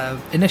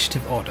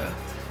initiative order.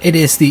 It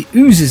is the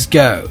ooze's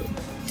go.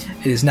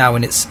 It is now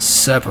in its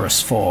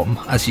Cerberus form,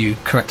 as you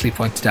correctly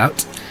pointed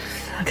out.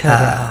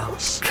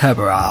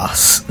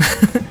 Kerberos.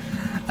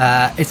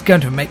 It's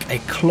going to make a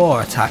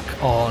claw attack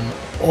on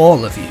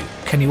all of you.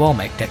 Can you all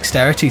make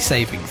dexterity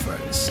saving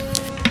throws?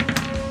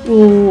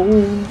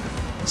 Ooh.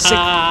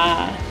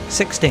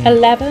 16.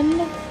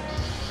 11?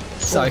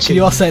 Sorry, can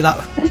you all say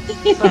that?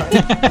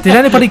 Did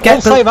anybody All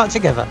get say that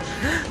together.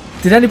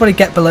 Did anybody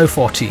get below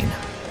 14?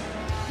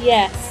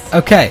 Yes.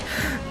 Okay.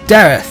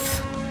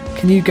 Dareth,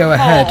 can you go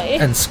ahead Hi.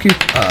 and scoop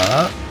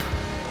up?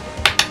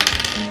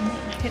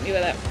 Hit me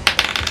with it.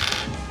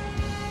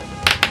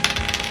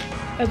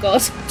 Oh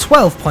god.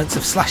 12 points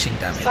of slashing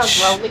Sounds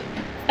damage. rolling.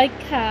 I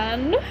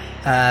can.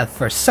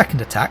 For a second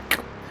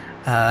attack,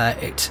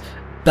 it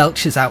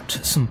belches out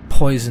some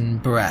poison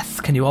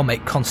breath. Can you all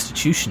make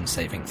Constitution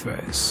saving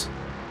throws?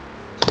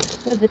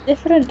 With a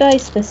different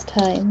dice this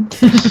time.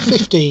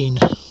 15.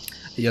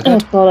 You're Oh,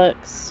 good.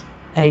 bollocks.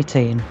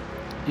 18.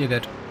 You're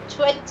good.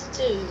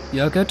 22.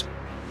 You're good.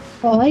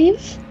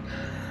 5?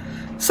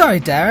 Sorry,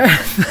 Dara.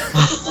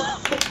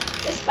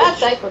 It's a bad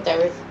day for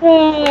Derek.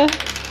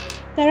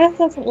 Dareth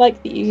doesn't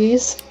like the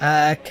ooze.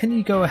 Can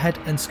you go ahead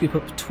and scoop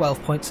up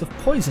 12 points of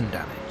poison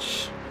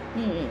damage?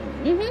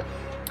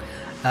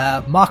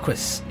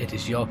 Marquis, it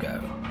is your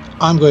go.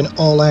 I'm going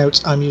all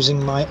out. I'm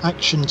using my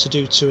action to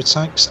do 2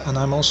 attacks, and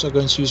I'm also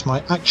going to use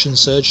my action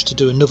surge to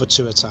do another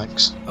 2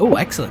 attacks. Oh,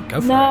 excellent.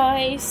 Go for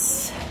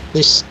Nice.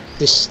 This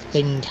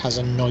thing has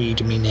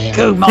annoyed me now.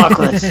 Go,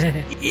 Marquis!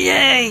 it.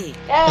 Yay!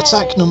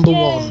 Attack number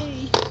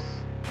 1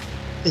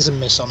 is a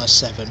miss on a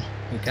 7.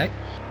 Okay.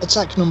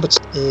 Attack number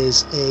 2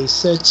 is a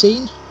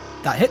 13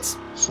 That hits.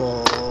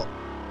 for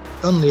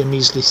only a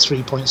measly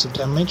 3 points of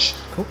damage.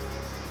 Cool.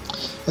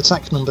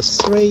 Attack number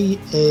 3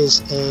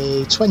 is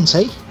a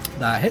 20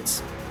 That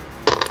hits.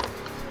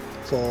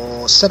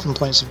 for 7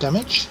 points of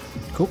damage.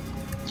 Cool.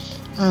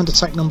 And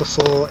attack number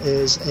 4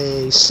 is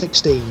a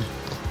 16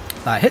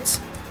 That hits.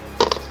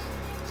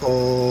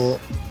 for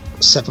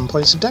 7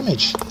 points of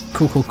damage.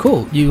 Cool, cool,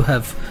 cool. You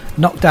have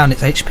knocked down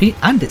its HP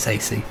and its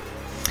AC.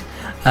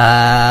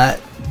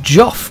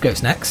 Joff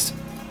goes next.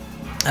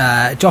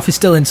 Joff is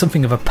still in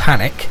something of a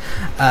panic,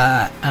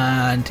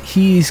 and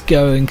he's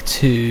going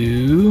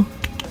to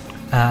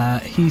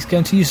use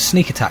a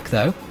sneak attack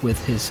though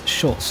with his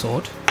short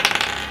sword.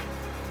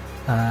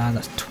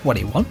 That's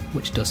 21,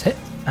 which does hit,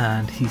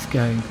 and he's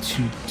going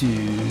to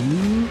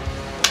do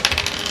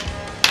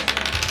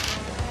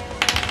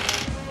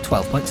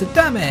 12 points of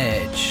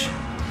damage.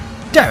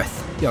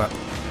 Dareth, you're up.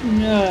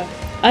 No.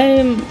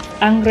 I'm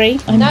angry.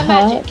 I'm No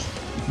hurt. magic.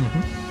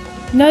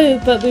 No,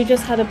 but we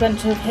just had a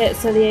bunch of hits,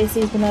 so the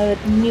AC's been lowered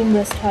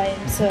numerous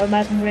times, so I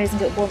imagine raising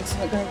it once is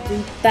not going to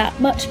do that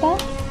much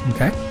back.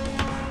 Okay.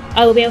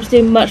 I will be able to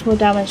do much more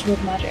damage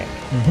with magic.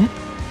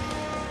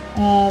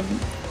 And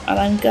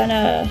I'm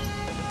gonna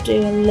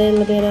do a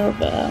little bit of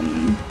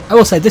I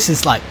will say this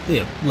is like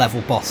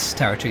level boss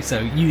territory, so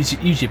use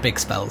your big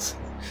spells.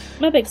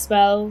 my big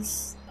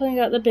spells, pulling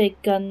out the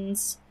big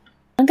guns.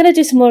 I'm gonna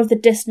do some more of the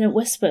dissonant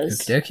whispers,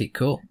 Okie dokie,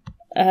 cool.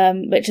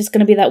 which is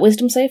gonna be that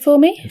wisdom save for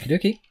me. Okie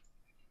dokie.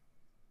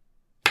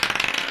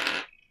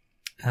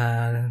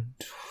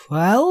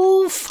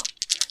 12?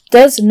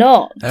 Does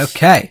not.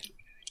 Okay.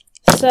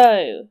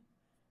 So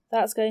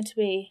that's going to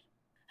be.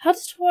 How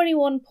does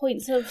 21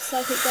 points of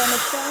psychic damage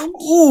sound?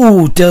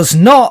 Ooh, does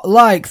not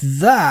like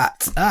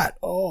that at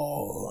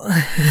all.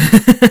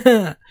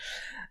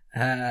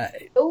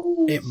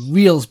 It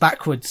reels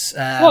backwards.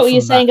 What were you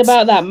from saying that.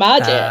 about that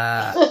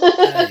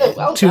magic?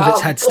 Well Two of its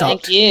done. heads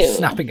start Thank you.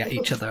 snapping at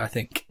each other, I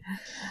think.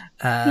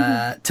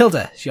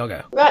 Tilda, it's your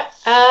go. Right,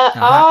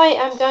 I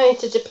am going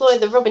to deploy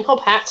the Robin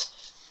Hobb hat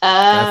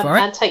Go for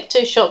it. and take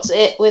 2 shots at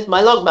it with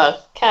my longbow.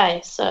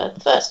 Okay, so the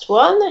first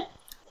one,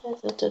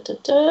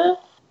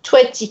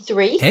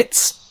 23,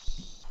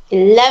 Hits.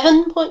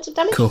 11 points of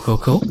damage. Cool, cool,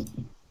 cool.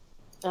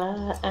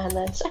 And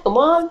then second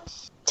one,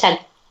 10.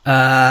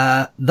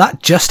 That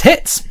just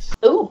hits.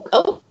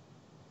 Oh,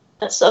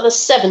 that's another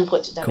 7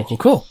 points of damage. Cool,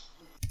 cool,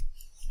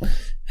 cool.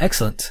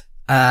 Excellent.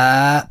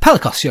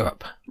 Pelikos, you're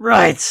up.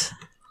 Right.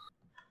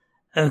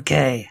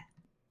 Okay.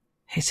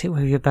 Hit it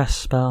with your best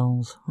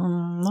spells.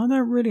 I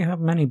don't really have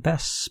many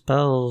best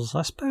spells.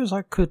 I suppose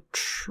I could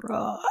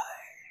try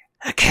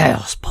a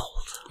Chaos Bolt.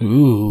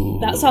 Ooh.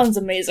 That sounds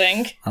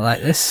amazing. I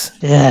like this.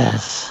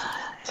 Yes.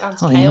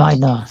 Sounds Well, you chaos. might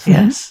not.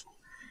 Yes.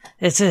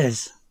 It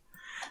is.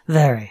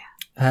 Very.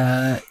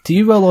 Do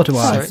you roll or do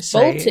I? So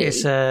Bolty.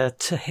 it's a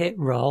to hit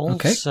roll.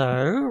 Okay. So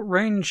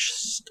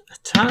ranged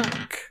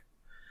attack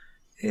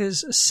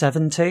is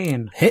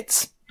 17.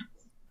 Hits.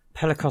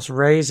 Pelikos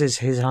raises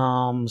his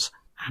arms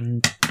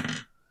and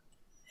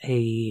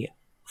a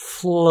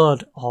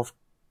flood of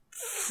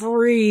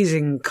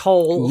freezing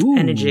cold Ooh.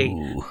 energy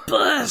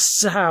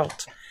bursts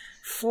out,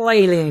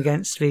 flailing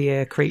against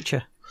the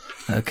creature.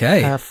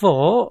 Okay.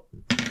 For...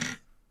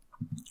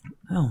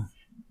 Oh,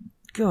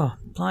 God,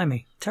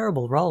 blimey.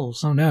 Terrible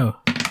rolls. Oh no.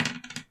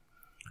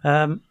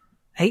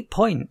 8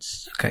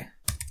 points. Okay.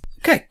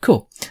 Okay,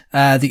 cool.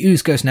 The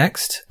ooze goes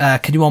next.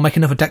 Can you all make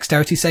another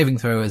dexterity saving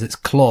throw as its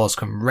claws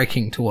come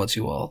raking towards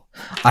you all?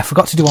 I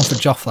forgot to do one for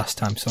Joff last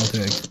time, so I'll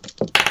do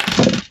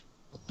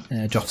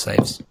Joff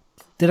saves.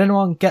 Did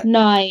anyone get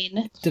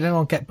 9.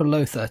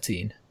 below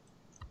 13?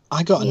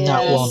 I got a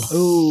nat 1.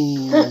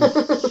 Ooh.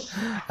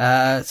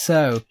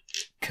 So,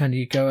 can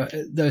you go,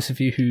 those of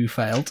you who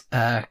failed,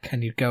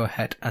 can you go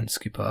ahead and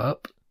scoop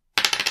up?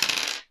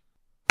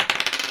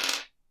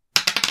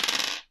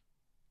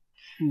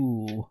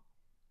 Ooh.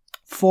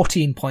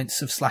 14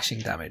 points of slashing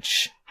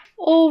damage.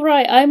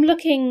 Alright, I'm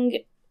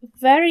looking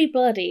very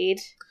bloodied.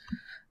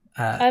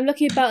 I'm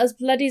looking about as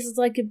bloody as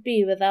I could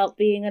be without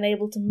being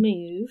unable to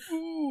move.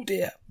 Oh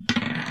dear.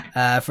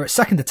 For its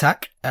second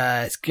attack,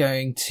 it's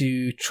going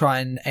to try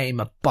and aim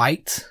a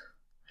bite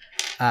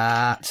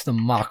at the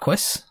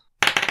Marquis.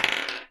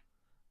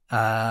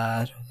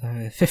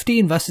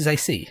 15 versus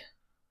AC.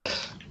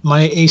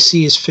 My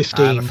AC is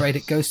 15. I'm afraid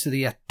it goes to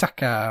the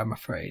attacker, I'm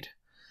afraid.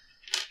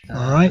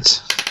 All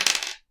right.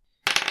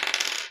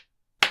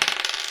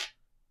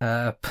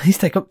 Please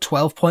take up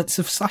 12 points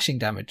of slashing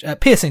damage.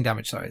 Piercing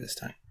damage, sorry, this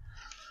time.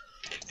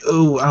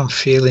 Oh, I'm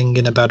feeling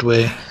in a bad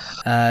way.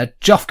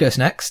 Joff goes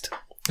next.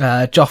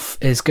 Joff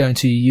is going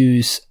to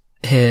use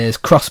his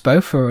crossbow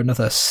for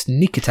another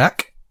sneak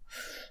attack.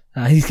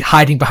 He's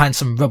hiding behind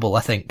some rubble,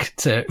 I think,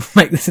 to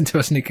make this into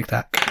a sneak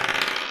attack.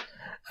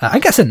 I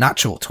guess a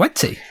natural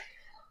 20.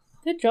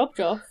 Good job,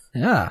 Joff.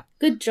 Yeah.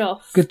 Good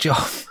job. Good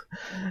job.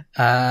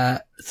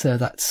 So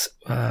that's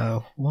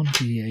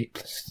 1d8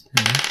 plus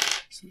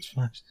 3,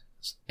 5,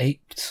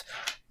 8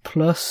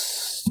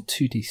 plus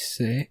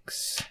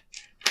 2d6.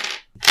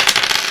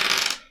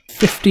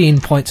 15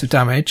 points of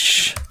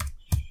damage.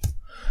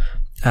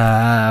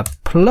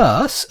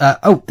 Plus...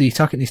 the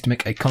target needs to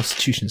make a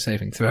Constitution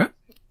saving throw.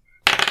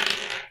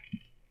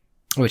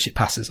 Which it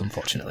passes,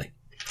 unfortunately.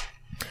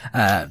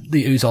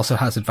 The ooze also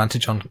has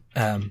advantage on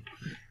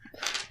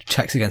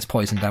checks against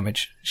poison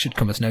damage. Should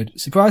come as no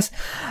surprise.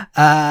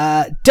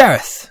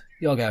 Dareth,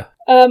 your go.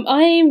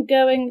 I'm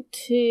going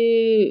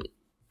to,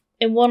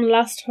 in one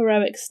last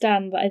heroic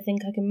stand that I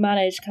think I can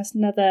manage, cast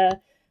another,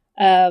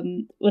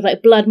 with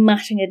like blood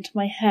mashing into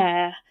my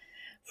hair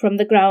from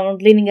the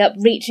ground, leaning up,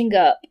 reaching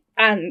up,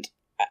 and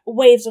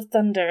waves of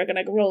thunder are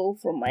going to roll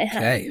from my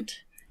hand.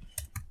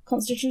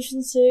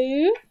 Constitution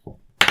save.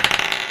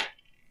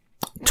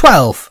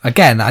 12.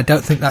 Again, I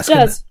don't think that's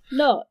going to... Does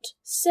not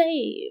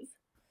save.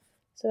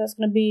 So that's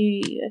going to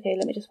be... Okay,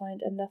 let me just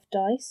find enough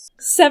dice.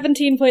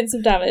 17 points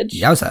of damage.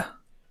 Yowza.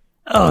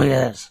 Oh,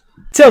 yes.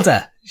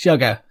 Tilda, shall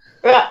go.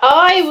 Right,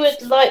 I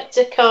would like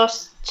to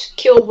cast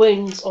Cure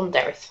Wounds on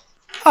Dareth.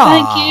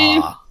 Thank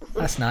you.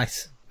 That's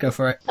nice. Go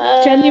for it.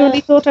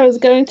 Genuinely thought I was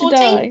going to 14.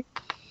 die.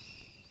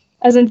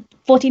 As in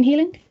 14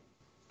 healing?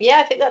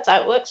 Yeah, I think that's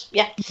how it works.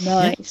 Yeah.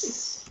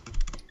 Nice.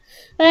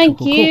 Thank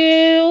Cool.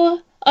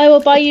 you. I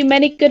will buy you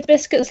many good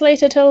biscuits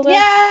later, Tilda.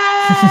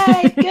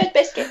 Yay! Good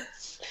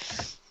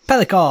biscuits.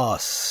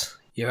 Pelikos,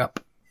 you're up.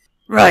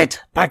 Right,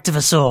 back to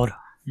the sword.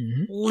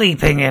 Mm-hmm.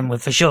 Leaping in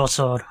with the short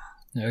sword.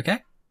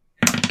 Okay.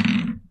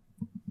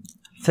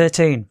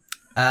 13.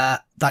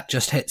 That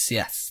just hits,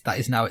 yes. That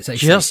is now its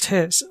AC. Just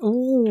hits.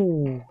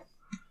 Ooh.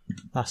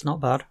 That's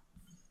not bad.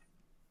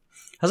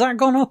 Has that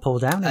gone up or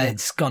down again?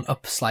 It's gone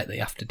up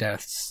slightly after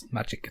Dareth's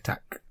magic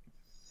attack.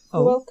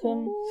 You're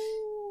welcome.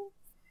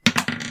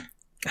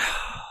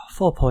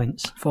 4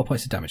 points. 4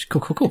 points of damage.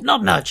 Cool.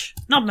 Not much.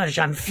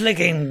 I'm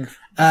flicking.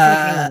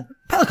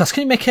 Pelikos,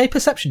 can you make a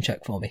perception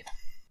check for me?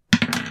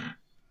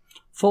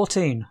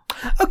 14.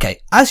 Okay,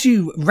 as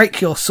you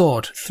rake your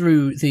sword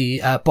through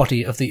the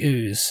body of the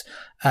ooze,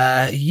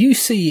 you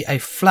see a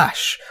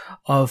flash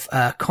of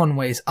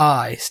Conway's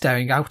eye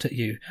staring out at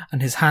you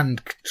and his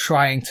hand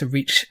trying to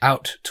reach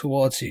out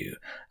towards you.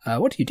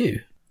 What do you do?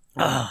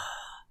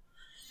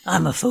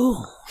 I'm a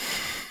fool.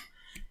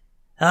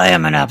 I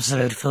am an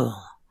absolute fool.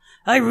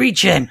 I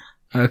reach in.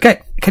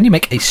 Okay, can you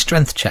make a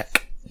strength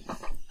check?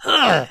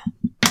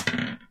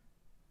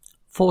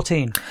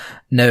 14.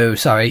 No,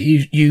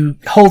 sorry. You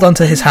hold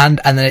onto his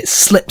hand and then it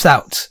slips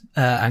out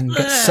and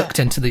gets sucked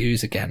into the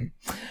ooze again.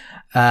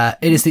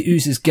 It is the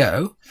ooze's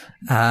go.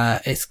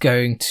 It's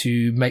going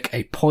to make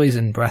a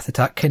poison breath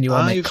attack. Can you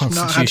all make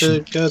Constitution? I've not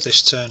had to go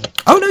this turn.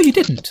 Oh, no, you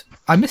didn't.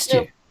 I missed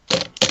you.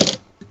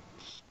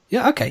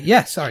 Yeah, okay.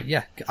 Yeah, sorry.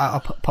 Yeah, I'll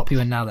pop you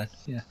in now then.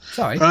 Yeah,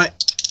 sorry. Right.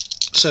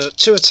 So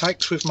 2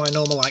 attacks with my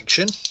normal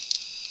action,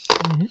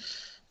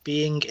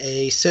 being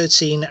a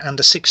 13 and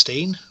a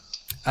 16.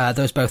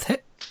 Those both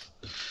hit.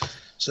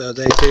 So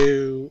they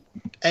do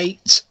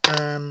 8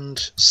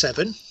 and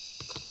 7.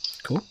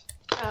 Cool.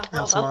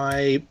 And for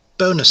my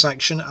bonus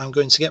action, I'm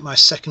going to get my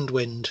second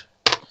wind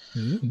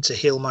to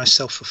heal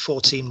myself for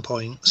 14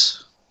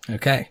 points.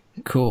 Okay,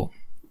 cool.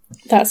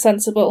 That's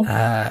sensible.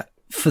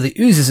 For the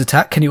ooze's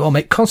attack, can you all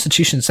make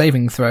Constitution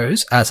saving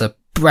throws as a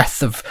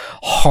breath of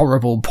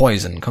horrible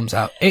poison comes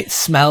out? It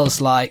smells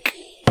like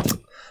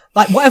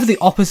whatever the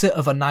opposite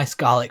of a nice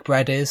garlic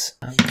bread is.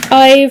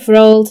 I've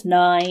rolled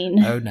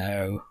 9. Oh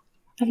no.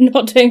 I'm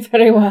not doing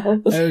very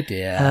well. Oh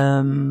dear.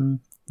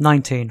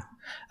 19.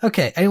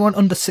 Okay, anyone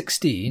under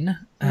 16?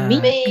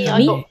 Me,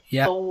 I got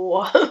yeah.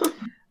 4.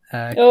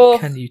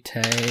 Can you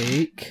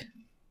take...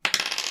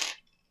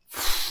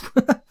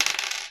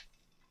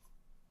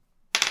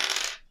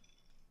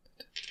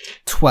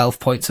 12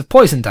 points of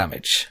poison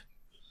damage.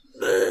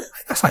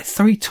 That's like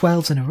 3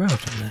 12s in a row,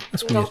 isn't it?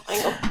 That's weird.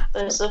 Hang on.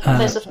 There's a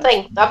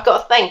thing. I've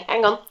got a thing.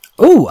 Hang on.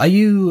 Oh, are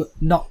you're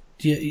not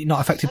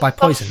affected by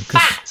poison?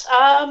 Fat.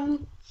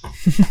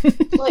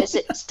 What is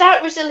it?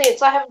 Stout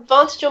resilience. I have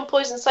advantage on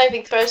poison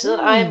saving throws,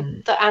 and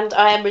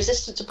I am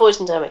resistant to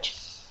poison damage.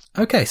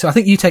 Okay, so I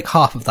think you take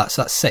half of that,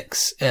 so that's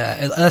 6.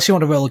 Unless you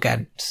want to roll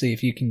again to see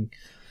if you can.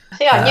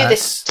 Yeah, I knew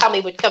this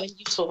tummy would come in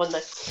useful, wouldn't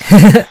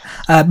it?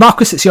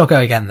 Marcus, it's your go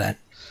again then.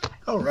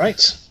 All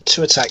right.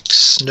 2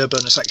 attacks, no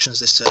bonus actions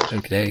this turn.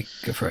 Okay,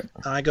 go for it.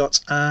 I got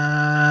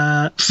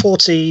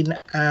 14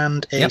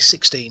 and a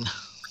 16.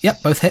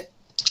 Yep, both hit.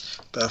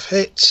 Both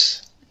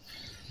hit.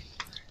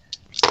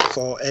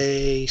 For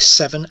a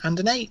 7 and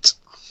an 8.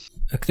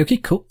 Okay,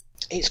 cool.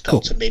 It's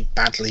got to be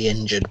badly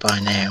injured by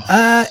now.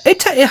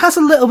 It has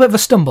a little bit of a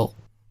stumble.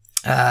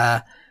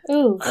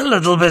 Ooh. A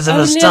little bit of a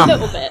Only stump. a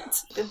little bit.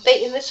 Been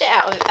beating the shit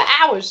out of it for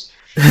hours.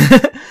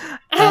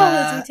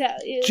 I tell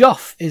you.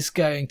 Joff is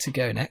going to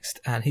go next,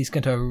 and he's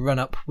going to run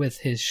up with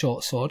his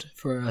short sword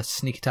for a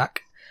sneak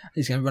attack.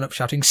 He's going to run up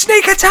shouting,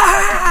 "Sneak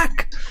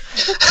attack!"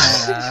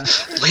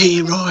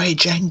 Leroy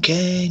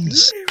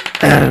Jenkins!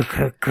 Oh,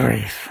 good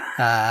grief.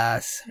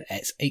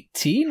 It's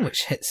 18,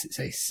 which hits its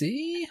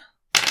AC.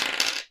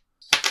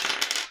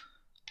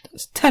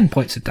 That's 10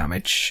 points of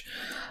damage.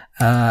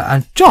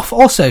 And Joff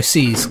also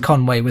sees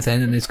Conway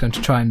within and is going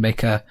to try and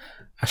make a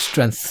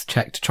strength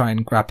check to try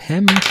and grab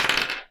him.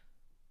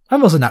 That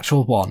was a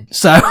natural 1.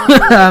 So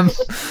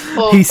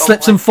he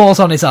slips and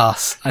falls on his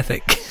arse, I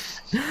think.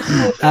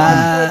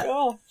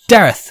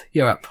 Dareth,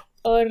 you're up.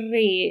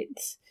 Alright.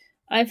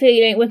 I'm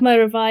feeling, with my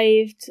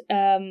revived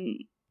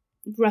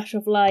rush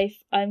of life,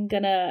 I'm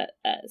gonna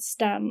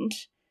stand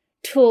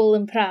tall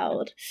and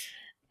proud.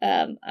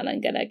 And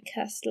I'm gonna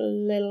cast a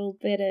little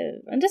bit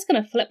of... I'm just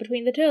gonna flip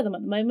between the two of them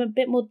at the moment. A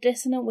bit more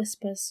dissonant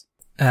whispers.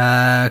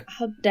 How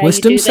dare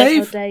Wisdom you do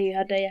save? this? How dare you,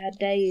 how dare you, how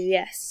dare you,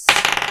 yes.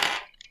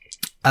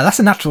 That's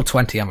a natural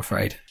 20, I'm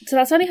afraid. So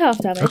that's only half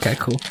damage. Okay,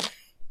 cool.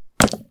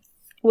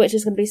 Which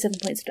is going to be 7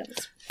 points of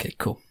damage. Okay,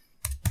 cool.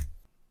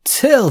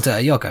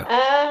 Tilda, your go.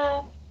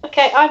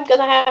 Okay, I'm going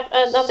to have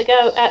another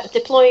go at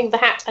deploying the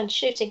hat and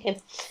shooting him.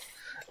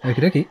 Okie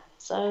dokie.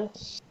 So,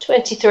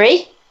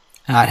 23.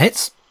 It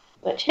hits.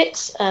 Which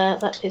hits.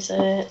 That is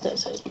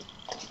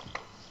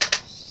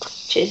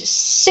which is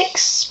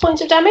 6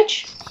 points of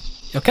damage.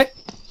 Okay.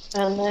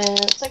 And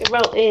the second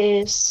roll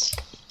is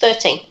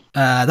 13.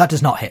 That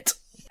does not hit.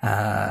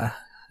 And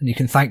you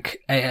can thank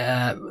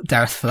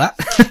Dareth for that.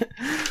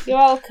 You're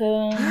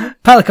welcome.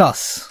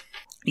 Pelikos.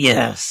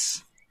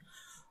 Yes.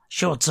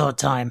 Short sword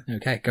time.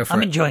 Okay, go for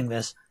I'm it. enjoying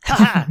this.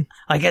 Ha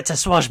I get to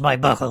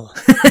swashbuckle.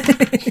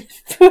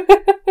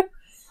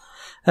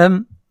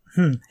 11.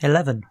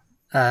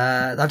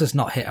 That does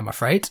not hit, I'm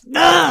afraid.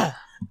 Ah!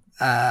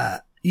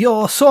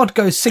 Your sword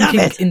goes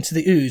sinking into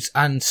the ooze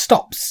and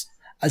stops,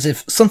 as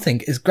if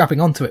something is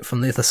grabbing onto it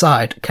from the other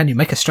side. Can you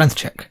make a strength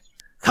check?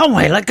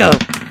 Conway, let go.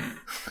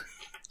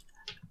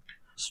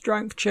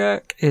 Strength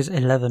check is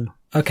 11.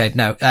 Okay,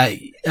 no.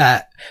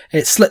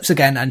 It slips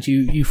again and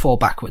you fall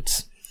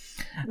backwards.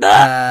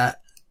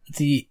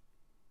 The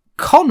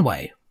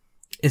Conway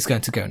is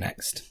going to go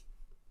next.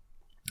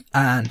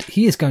 And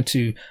he is going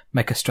to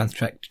make a strength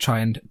check to try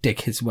and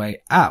dig his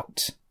way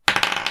out.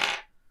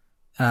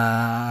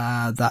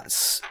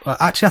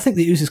 Actually, I think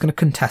the ooze is going to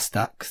contest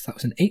that, because that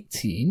was an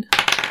 18.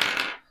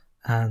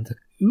 And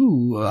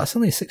that's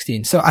only a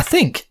 16. So I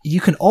think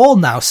you can all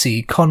now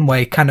see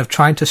Conway kind of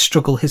trying to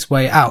struggle his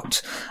way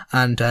out,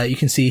 and you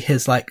can see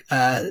his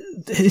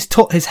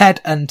his head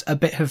and a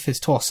bit of his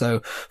torso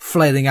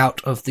flailing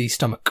out of the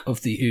stomach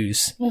of the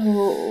ooze.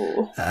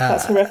 Oh,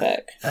 that's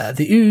horrific.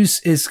 The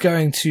ooze is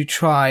going to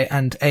try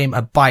and aim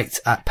a bite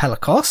at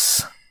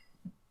Pelikos.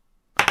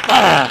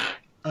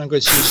 I'm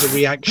going to use a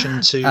reaction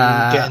to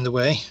get in the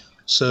way.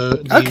 So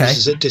the ooze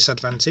is at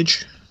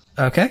disadvantage.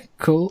 Okay,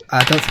 cool.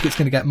 I don't think it's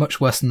going to get much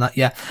worse than that.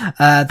 Yeah,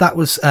 that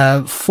was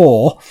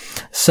 4.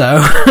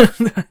 So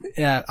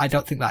yeah, I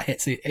don't think that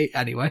hits it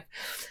anyway.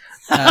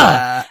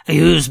 The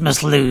ooze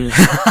must lose.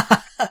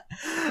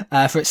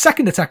 For its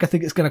second attack, I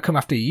think it's going to come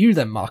after you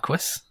then,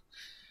 Marquis.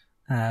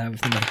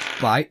 With another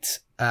bite.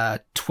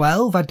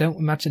 12, I don't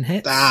imagine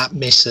hits. That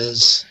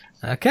misses.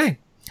 Okay.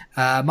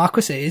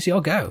 Marquis, it is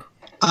your go.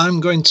 I'm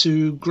going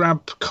to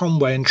grab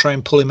Conway and try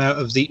and pull him out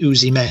of the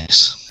oozy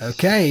mess.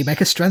 Okay,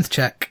 make a strength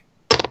check.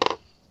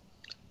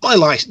 My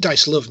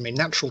dice love me.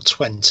 Natural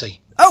 20.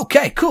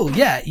 Okay, cool.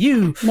 Yeah,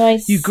 you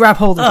grab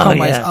hold of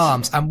Conway's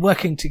arms, and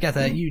working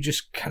together, you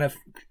just kind of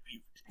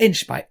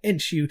inch by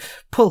inch, you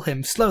pull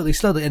him slowly,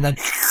 and then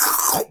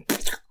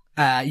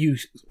you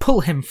pull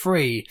him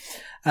free.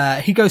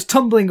 He goes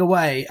tumbling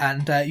away,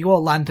 and you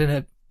all land in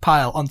a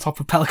pile on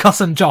top of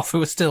Pelikos and Joff,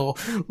 who are still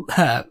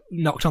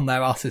knocked on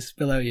their asses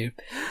below you.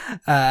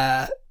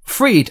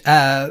 Freed.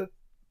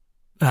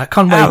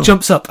 Conway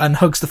jumps up and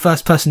hugs the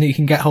first person he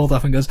can get hold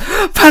of and goes,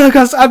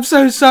 "Pelikos, I'm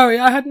so sorry.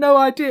 I had no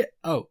idea."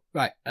 Oh,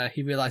 right.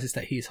 He realizes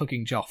that he's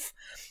hugging Joff.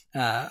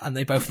 And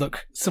they both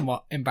look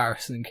somewhat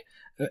embarrassed. No,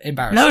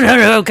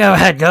 go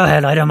ahead.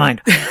 I don't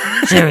mind.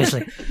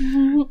 Seriously.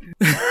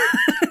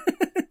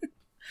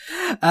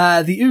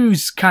 The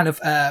ooze kind of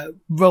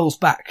rolls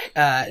back.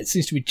 It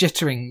seems to be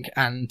jittering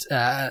and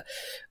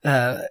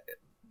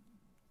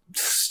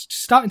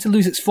starting to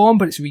lose its form,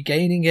 but it's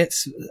regaining it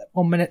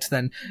 1 minute,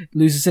 then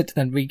loses it,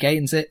 then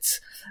regains it.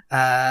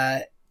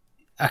 A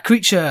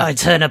creature... I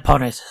turn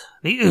upon it.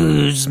 The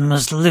ooze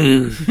must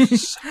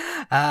lose.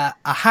 A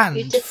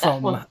hand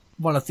from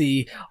one of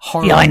the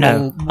horrible... Yeah, I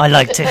know. I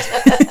liked it.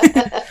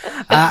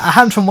 A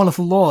hand from one of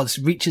the lords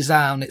reaches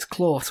down its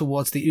claw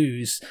towards the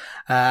ooze,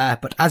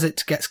 but as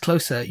it gets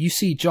closer, you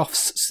see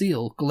Joff's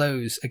seal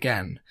glows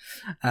again.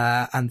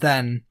 And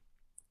then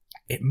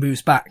it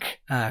moves back,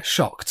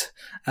 shocked,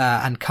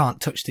 and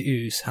can't touch the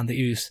ooze, and the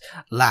ooze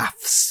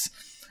laughs.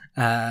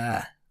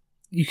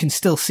 You can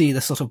still see the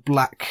sort of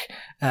black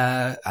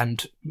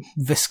and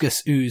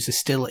viscous ooze is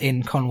still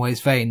in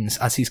Conway's veins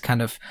as he's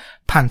kind of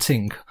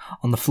panting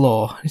on the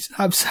floor. He says,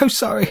 I'm so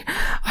sorry.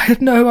 I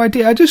had no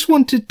idea. I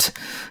wanted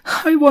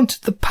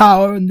the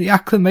power and the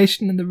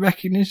acclamation and the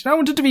recognition. I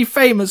wanted to be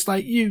famous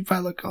like you,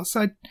 Pelagos.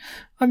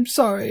 I'm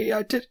sorry.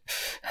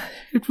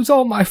 It was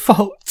all my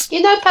fault.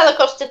 You know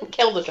Pelagos didn't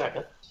kill the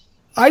dragon.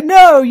 I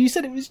know. You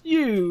said it was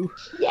you.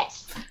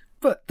 Yes.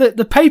 But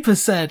the paper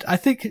said, I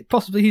think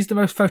possibly he's the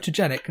most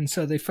photogenic, and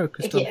so they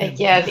focused on him.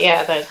 Yeah,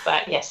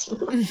 that, yes.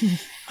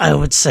 I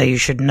would say you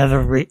should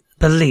never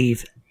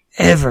believe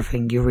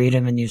everything you read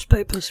in the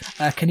newspapers.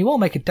 Can you all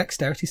make a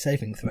dexterity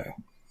saving throw?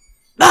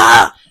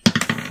 Ah!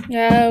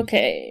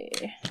 Okay.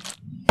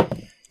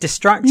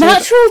 Distracted.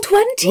 Natural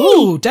 20!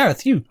 Ooh,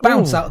 Dareth, you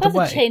bounce out of the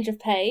way. That's a change of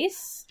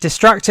pace.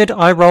 Distracted,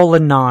 I roll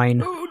a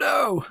 9. Oh,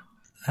 no.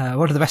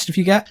 What do the rest of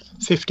you get?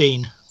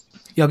 15.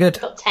 You're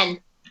good? Got 10.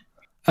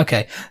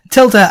 Okay.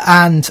 Tilda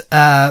and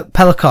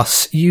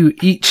Pelagos, you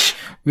each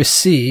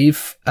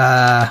receive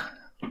 9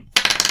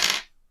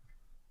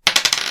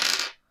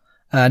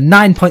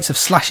 points of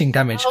slashing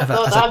damage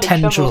as a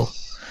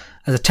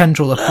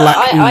tendril of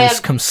black ooze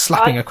comes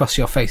slapping across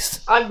your face.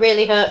 I'm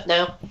really hurt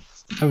now.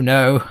 Oh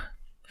no.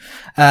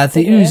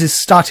 The ooze is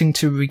starting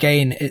to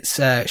regain its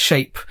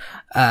shape,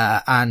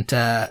 and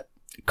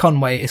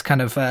Conway is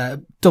kind of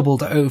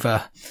doubled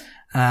over.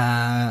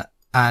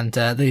 And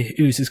the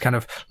ooze is kind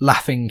of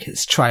laughing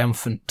its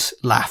triumphant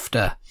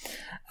laughter.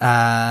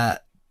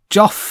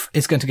 Joff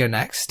is going to go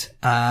next.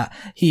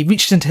 He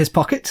reaches into his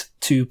pocket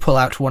to pull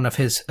out one of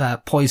his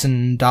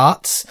poison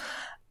darts,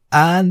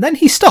 and then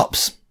he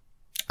stops.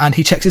 And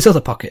he checks his other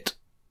pocket.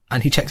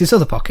 And he checks his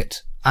other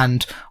pocket.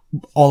 And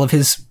all of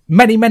his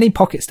many, many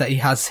pockets that he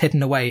has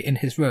hidden away in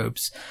his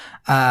robes.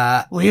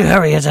 Will you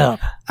hurry it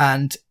up?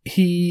 And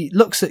he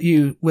looks at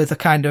you with a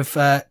kind of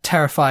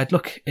terrified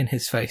look in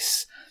his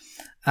face.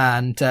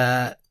 And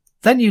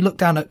then you look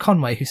down at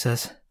Conway, who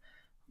says,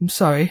 I'm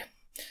sorry,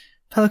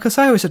 Pelagos,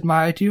 I always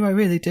admired you, I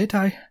really did.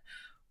 I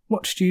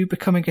watched you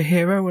becoming a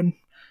hero and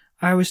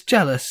I was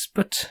jealous,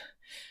 but,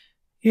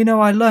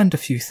 I learned a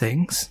few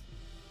things.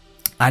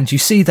 And you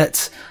see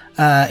that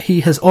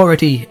he has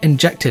already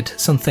injected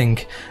something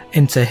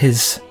into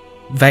his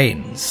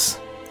veins.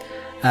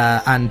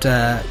 And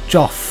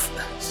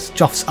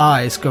Joff's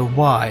eyes go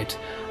wide.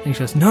 And he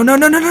says, No,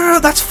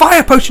 that's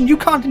fire potion, you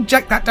can't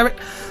inject that, Derek.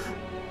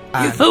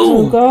 You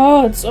fool! Oh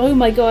god! Oh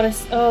my god!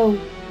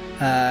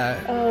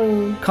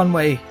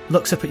 Conway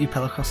looks up at you,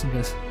 Pelagos, and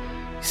goes,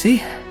 You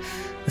see?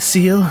 The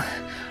seal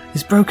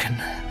is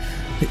broken.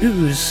 The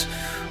ooze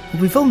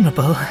will be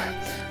vulnerable.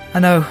 I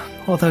know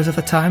all those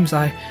other times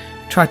I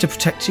tried to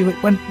protect you,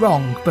 it went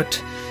wrong,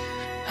 but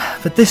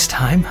this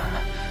time,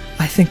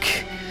 I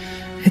think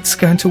it's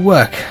going to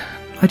work.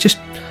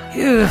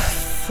 You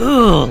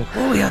fool!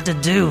 All we had to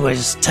do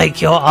was take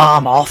your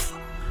arm off.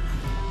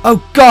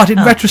 Oh god, in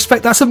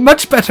retrospect, that's a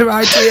much better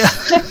idea.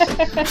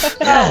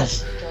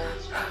 Yes.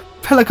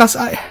 Pelagos,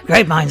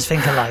 Great minds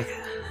think alike.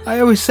 I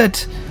always said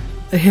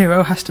the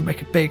hero has to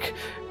make a big,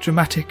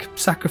 dramatic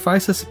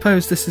sacrifice. I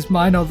suppose this is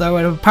mine, although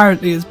it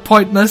apparently is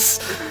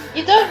pointless.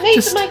 You don't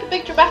need to make a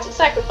big dramatic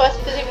sacrifice,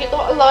 because if you're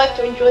not alive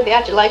to enjoy the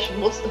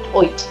adulation, what's the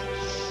point?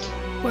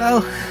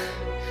 Well,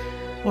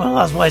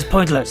 that's why it's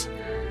pointless.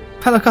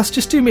 Pelagos,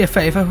 just do me a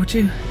favour, would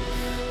you?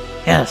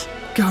 Yes.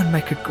 Go and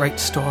make a great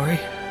story.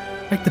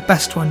 Make the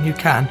best one you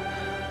can.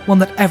 One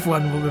that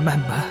everyone will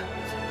remember.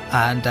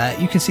 And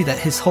you can see that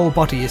his whole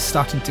body is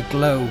starting to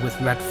glow with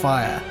red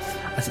fire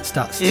as it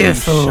starts to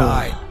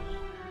shine.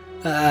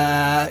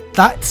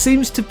 That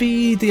seems to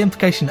be the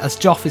implication, as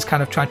Joff is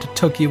kind of trying to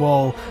tug you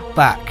all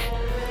back.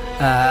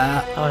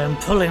 I am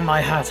pulling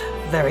my hat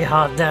very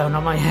hard down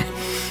on my head.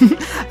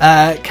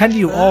 Can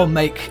you all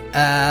make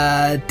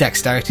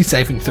dexterity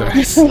saving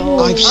throws?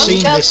 I've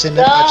seen this in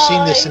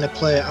a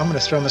play. I'm going to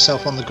throw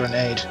myself on the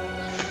grenade.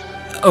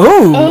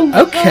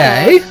 Oh,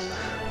 okay.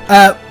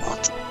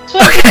 What?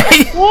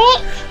 Okay.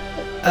 What?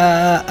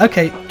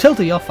 Okay,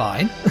 Tilda, you're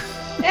fine.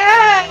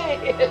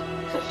 Yay!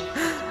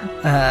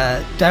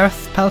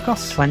 Dareth,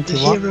 Pelagos? 21. The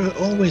hero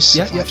always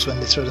suffers when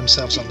they throw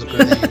themselves on the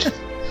grenade.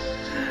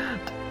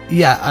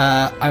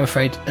 Yeah, I'm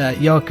afraid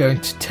you're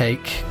going to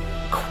take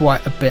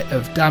quite a bit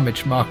of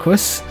damage,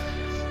 Marquis.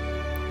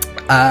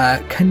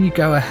 Can you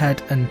go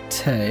ahead and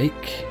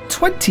take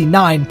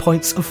 29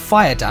 points of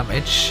fire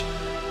damage?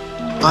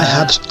 I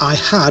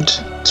had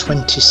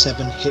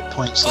 27 hit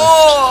points left.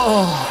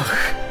 Oh!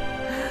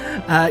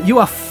 You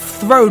are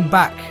thrown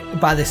back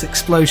by this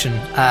explosion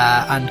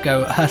and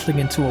go hurtling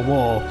into a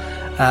wall.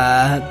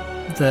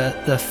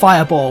 The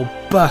fireball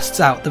bursts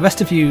out. The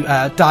rest of you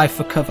dive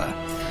for cover.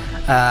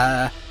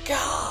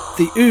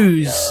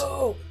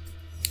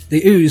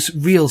 The ooze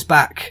reels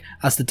back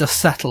as the dust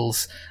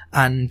settles,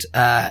 and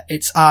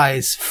its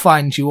eyes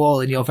find you all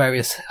in your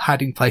various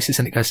hiding places,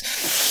 and it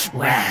goes,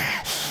 Well,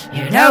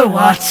 you know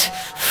what?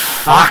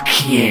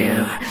 Fuck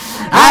you.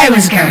 I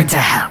was going to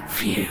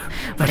help you,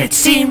 but it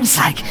seems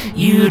like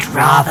you'd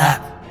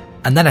rather...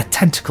 And then a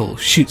tentacle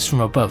shoots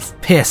from above,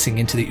 piercing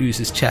into the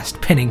ooze's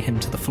chest, pinning him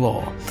to the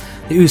floor.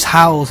 The ooze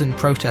howls in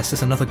protest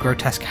as another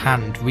grotesque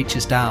hand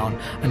reaches down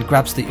and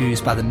grabs the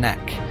ooze by the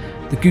neck.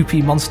 The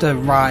goopy monster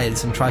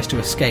writhes and tries to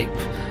escape.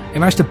 It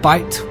manages to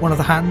bite one of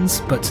the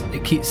hands, but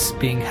it keeps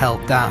being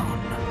held down.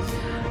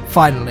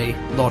 Finally,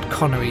 Lord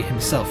Connery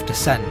himself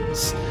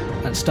descends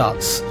and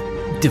starts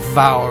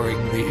devouring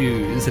the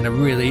ooze in a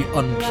really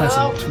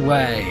unpleasant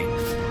way.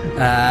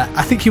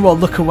 I think you all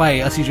look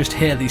away as you just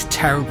hear these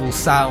terrible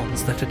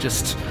sounds that are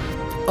just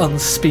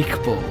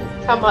unspeakable.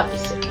 I might be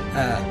sick.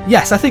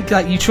 Yes, I think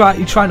that you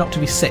try not to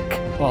be sick,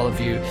 all of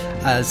you,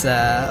 as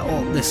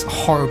all this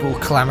horrible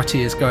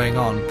calamity is going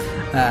on.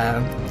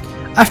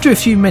 After a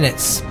few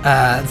minutes,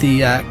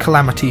 the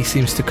calamity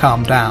seems to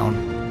calm down,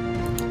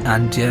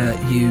 and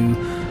you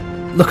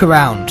look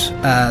around.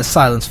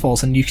 Silence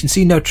falls, and you can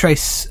see no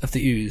trace of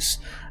the ooze.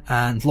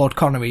 And Lord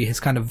Connery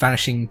is kind of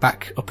vanishing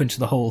back up into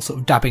the hole, sort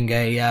of dabbing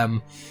a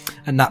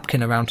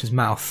napkin around his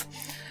mouth.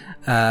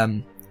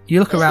 You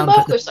look around.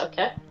 Marcus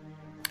okay?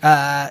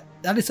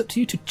 That is up to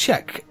you to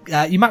check.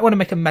 You might want to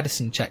make a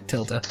medicine check,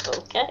 Tilda.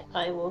 Okay,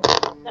 I will do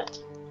that.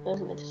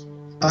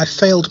 Medicine. I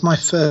failed my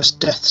first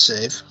death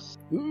save.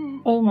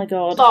 Oh my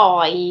god.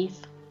 5.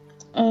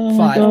 Oh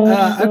my 5.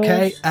 god.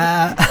 Okay.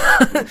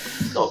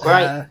 Not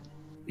great.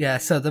 Yeah,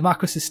 so the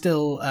Marquis is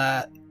still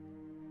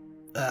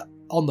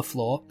on the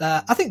floor.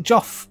 I think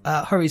Joff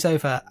hurries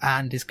over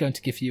and is going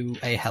to give you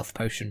a health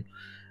potion.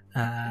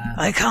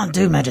 I can't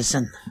do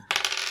medicine.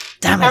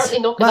 Damn Apparently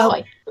it. not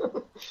going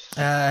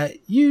to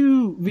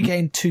You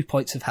regain 2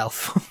 points of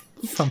health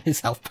from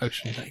his health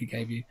potion that he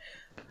gave you.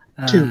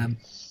 2.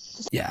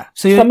 Yeah.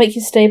 So Does that make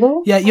you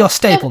stable? yeah, you're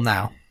stable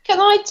now. Can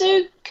I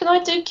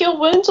do cure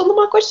wounds on the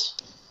Marquis?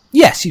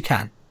 Yes, you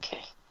can.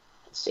 Okay.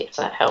 Let's see if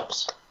that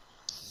helps.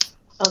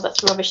 Oh,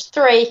 that's rubbish.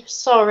 3.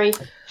 Sorry.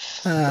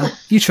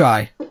 You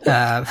try.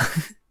 I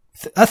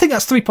think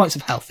that's 3 points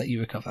of health that you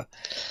recover.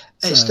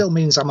 It still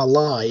means I'm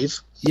alive.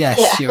 Yes,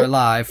 Yeah. you're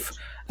alive.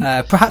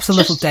 Perhaps a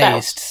little Just about.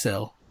 dazed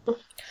still.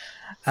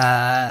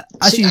 I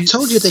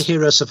told you the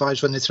hero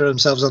survives when they throw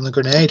themselves on the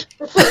grenade.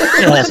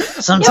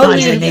 Yes,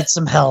 sometimes you need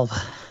some help.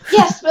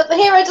 Yes, but the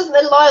hero doesn't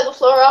then lie on the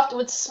floor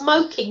afterwards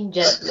smoking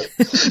gently.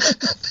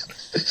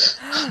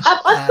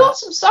 I've got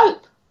some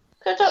soap.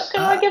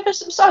 Can I give her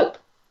some soap?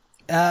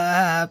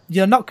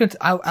 You're not going to.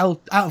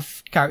 I'll out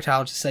of character.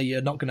 I'll just say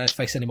you're not going to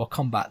face any more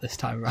combat this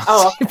time around.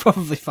 Oh, So you're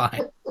probably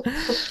fine.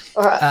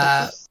 All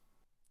right.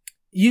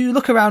 You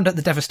look around at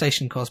the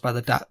devastation caused by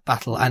the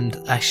battle, and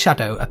a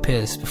shadow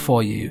appears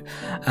before you.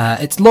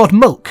 It's Lord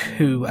Mulk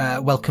who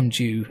welcomed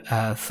you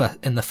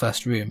in the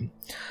first room.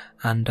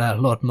 And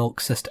Lord Mulk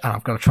says, and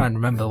I've got to try and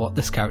remember what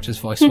this character's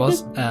voice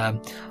was.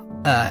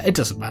 It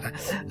doesn't matter.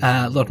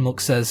 Lord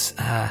Mulk says,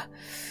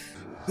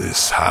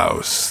 This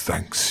house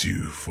thanks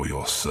you for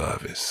your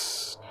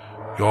service.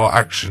 Your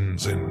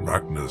actions in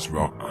Ragnar's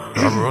Rock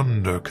are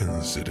under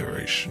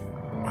consideration.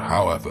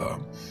 However,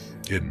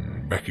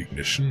 in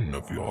recognition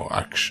of your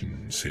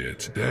actions here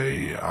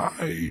today,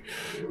 I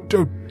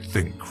don't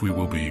think we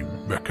will be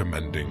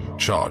recommending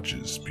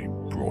charges be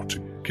brought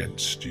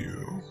against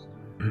you.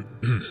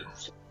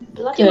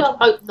 Bloody well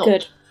hope not.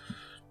 Good.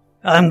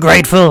 I'm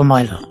grateful,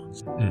 my lord.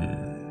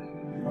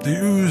 The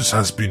ooze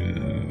has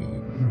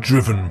been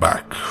driven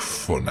back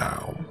for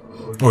now.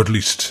 Or at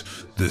least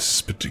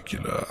this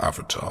particular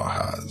avatar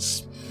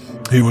has.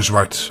 He was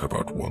right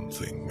about one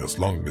thing. As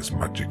long as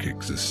magic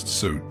exists,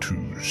 so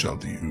too shall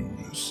the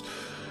ooze.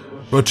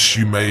 But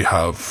you may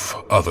have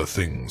other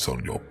things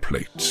on your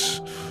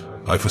plate.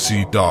 I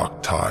foresee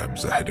dark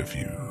times ahead of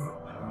you.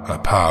 A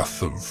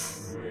path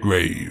of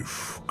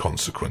grave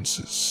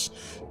consequences.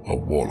 A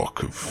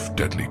warlock of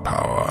deadly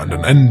power, and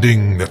an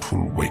ending that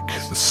will wake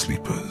the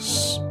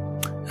sleepers.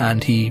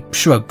 and he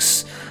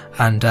shrugs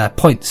and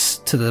points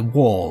to the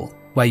wall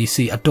where you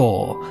see a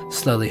door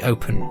slowly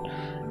open.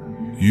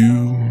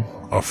 You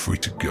are free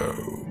to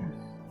go.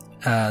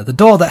 The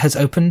door that has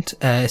opened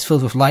is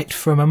filled with light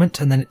for a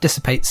moment, and then it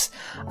dissipates,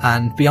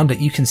 and beyond it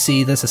you can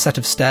see there's a set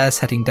of stairs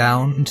heading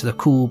down into the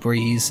cool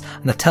breeze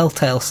and the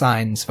telltale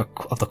signs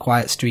of the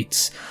quiet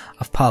streets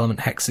of Parliament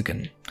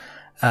Hexagon.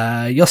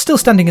 You're still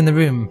standing in the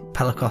room,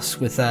 Pelikos,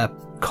 with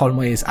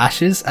Conway's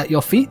ashes at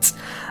your feet.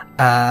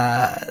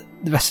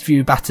 The rest of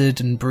you battered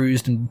and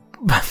bruised and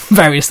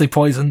variously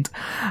poisoned.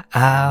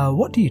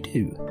 What do you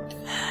do?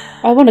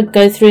 I want to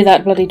go through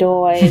that bloody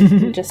doorway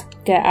and just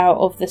get out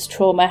of this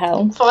trauma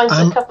hell. Find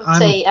a cup of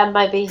tea and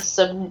maybe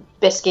some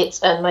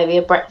biscuits and maybe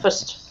a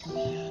breakfast.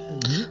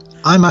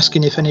 I'm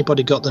asking if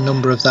anybody got the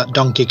number of that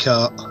donkey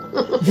cart.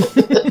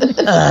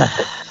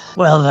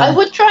 Well, I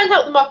would try and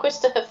help the Marquis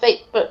to her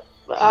feet, but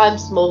I'm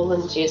small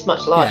and she is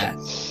much larger.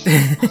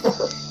 Yeah.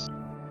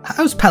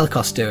 How's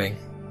Pelikos doing?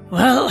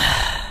 well,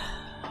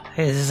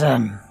 he's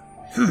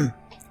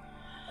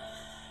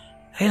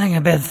feeling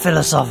a bit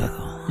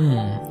philosophical.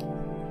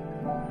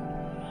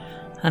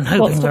 And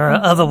hoping What's there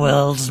are other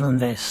worlds than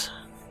this.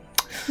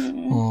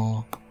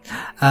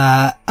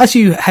 As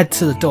you head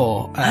to the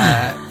door,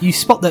 you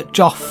spot that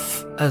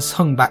Joff has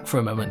hung back for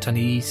a moment, and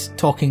he's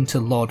talking to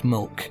Lord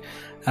Milk.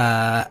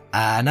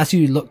 And as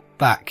you look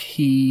back,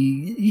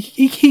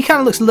 he kind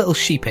of looks a little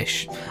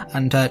sheepish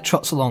and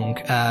trots along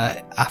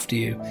after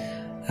you.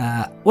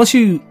 Once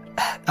you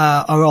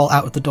are all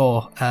out of the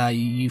door,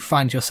 you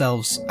find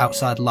yourselves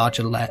outside Large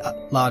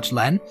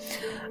Len.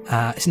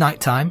 It's night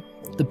time.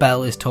 The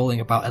bell is tolling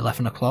about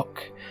 11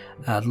 o'clock.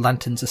 The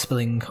lanterns are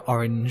spilling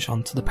orange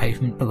onto the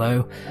pavement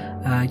below.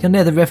 You're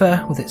near the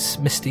river with its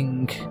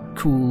misting,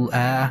 cool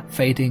air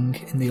fading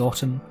in the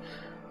autumn.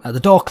 The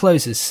door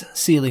closes,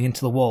 sealing into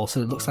the wall,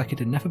 so it looks like it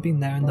had never been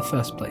there in the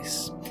first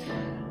place.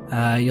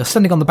 You're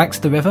standing on the banks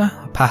of the river,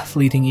 a path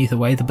leading either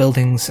way. The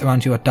buildings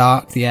around you are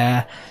dark, the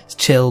air is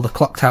chill, the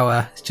clock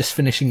tower is just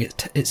finishing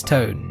its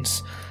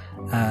tones.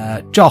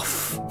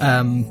 Joff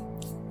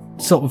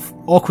sort of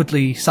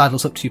awkwardly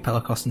sidles up to you,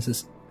 Pelagos, and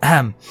says,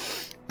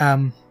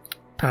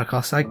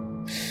 Pelagos, I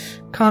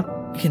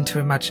can't begin to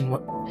imagine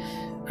what...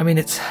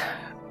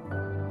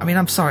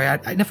 I'm sorry,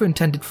 I never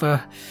intended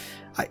for...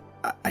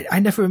 I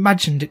never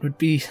imagined it would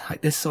be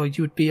like this, or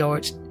you would be, or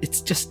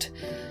it's just...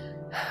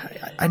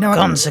 I know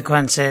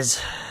Consequences.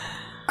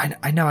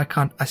 I know I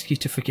can't ask you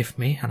to forgive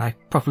me, and I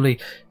probably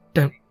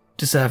don't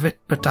deserve it,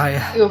 but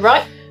I... You're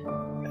right.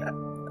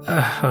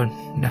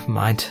 Oh, never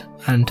mind.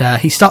 And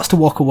he starts to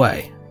walk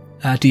away.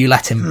 Do you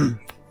let him?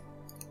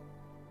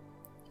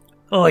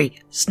 Oi,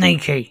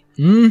 Sneaky.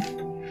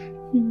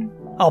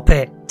 Hop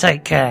it.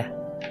 Take care.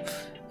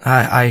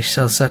 I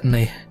shall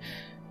certainly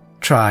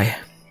try.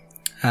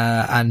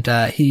 And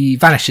he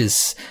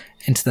vanishes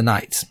into the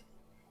night.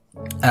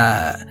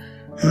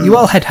 You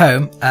all head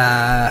home,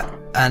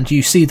 and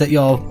you see that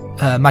your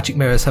magic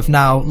mirrors have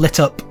now lit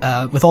up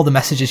with all the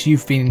messages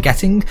you've been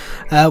getting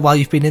while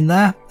you've been in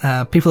there.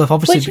 People have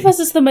obviously... Which of us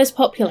is the most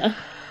popular?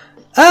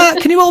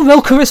 Can you all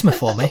roll charisma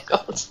for me?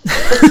 Oh,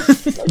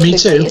 God. Me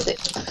too.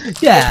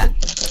 Yeah.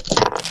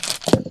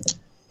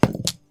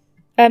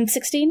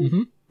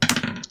 16?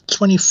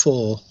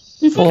 24.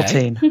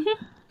 14.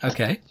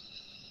 Okay.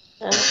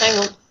 Hang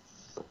on.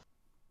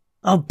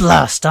 Oh,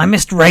 blast. I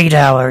missed raid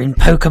hour in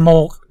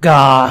Pokemon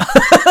Gar.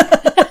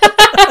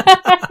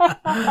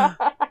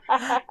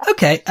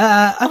 Okay,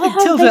 I think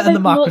haven't Tilda played and the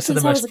Pokemon Marquis are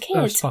since the I was a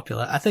most kid.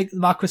 popular. I think the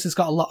Marquis has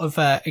got a lot of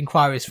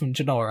inquiries from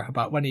Janora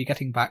about when are you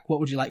getting back, what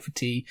would you like for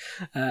tea,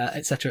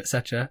 etc.,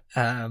 etc.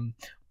 I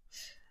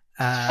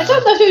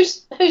don't know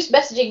who's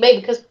messaging me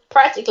because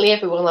practically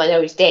everyone I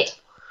know is dead.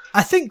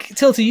 I think,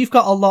 Tilda, you've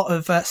got a lot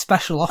of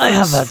special offers I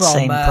have that from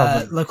same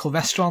problem. local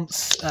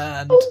restaurants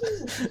and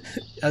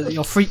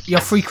your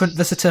frequent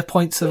visitor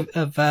points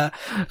have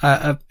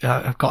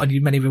gotten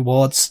you many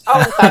rewards.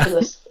 Oh,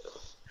 fabulous.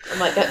 I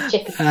might go to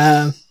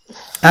chicken.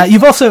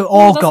 You've also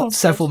all that got sounds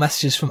several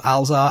messages from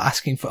Alzar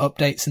asking for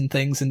updates and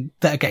things, and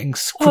that are getting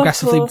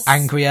progressively course.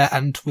 angrier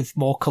and with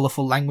more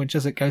colourful language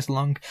as it goes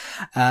along.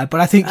 But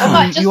I think I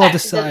might just you all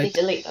accidentally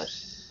decide. delete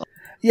those.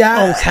 Yeah,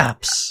 All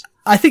caps.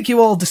 I think you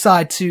all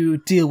decide to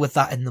deal with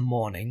that in the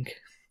morning.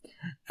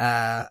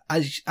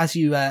 As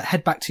you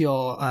head back to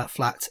your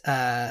flat,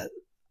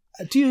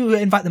 do you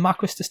invite the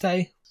Marquis to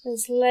stay?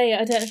 It's late.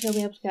 I don't know if he'll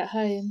be able to get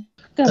home.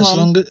 Go As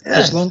on.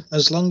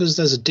 long as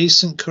there's a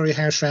decent curry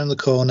house round the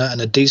corner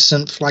and a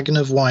decent flagon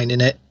of wine in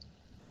it,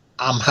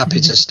 I'm happy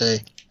to stay.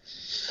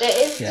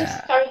 There is Yeah.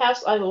 this curry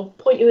house. I will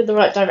point you in the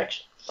right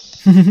direction.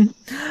 And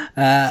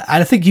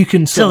I think you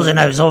can sort Tilda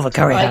knows all the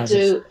curry I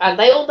houses. do, and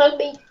they all know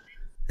me.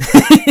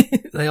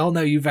 They all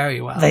know you very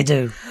well. They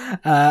do.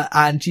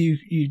 And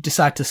you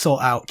decide to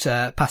sort out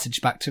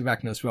passage back to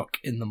Ragnar's Rock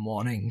in the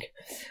morning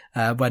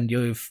when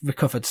you've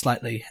recovered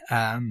slightly.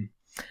 In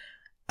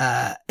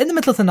the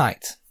middle of the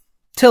night,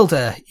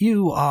 Tilda,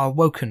 you are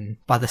woken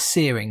by the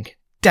searing,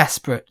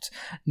 desperate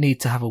need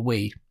to have a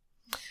wee.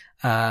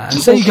 And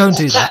so you go and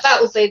do that.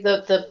 That was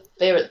the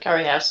beer at the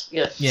curry house.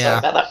 Yeah. Yeah.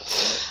 Sorry about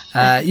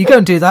that. You go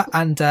and do that,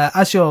 and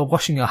as you're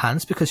washing your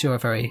hands, because you're a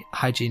very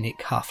hygienic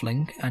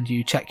halfling, and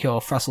you check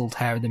your frazzled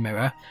hair in the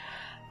mirror,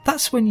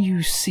 that's when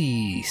you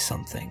see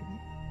something.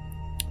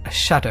 A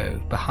shadow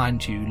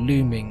behind you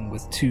looming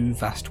with two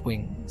vast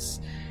wings.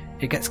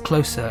 It gets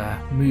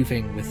closer,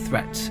 moving with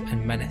threat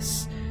and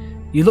menace.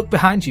 You look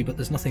behind you, but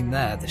there's nothing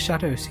there. The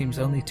shadow seems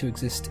only to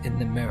exist in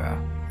the mirror.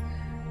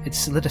 It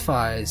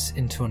solidifies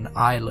into an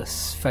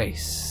eyeless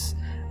face.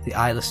 The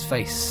eyeless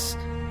face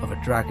of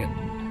a dragon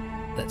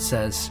that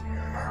says,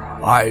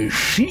 I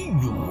see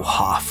you,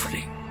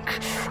 halfling.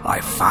 I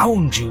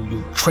found you,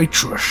 you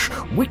traitorous,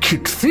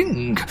 wicked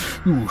thing,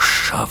 you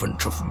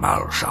servant of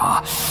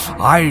Malzar.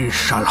 I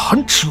shall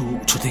hunt you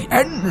to the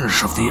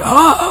ends of the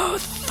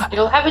earth.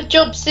 You'll have a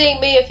job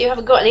seeing me if you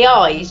haven't got any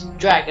eyes,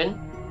 dragon.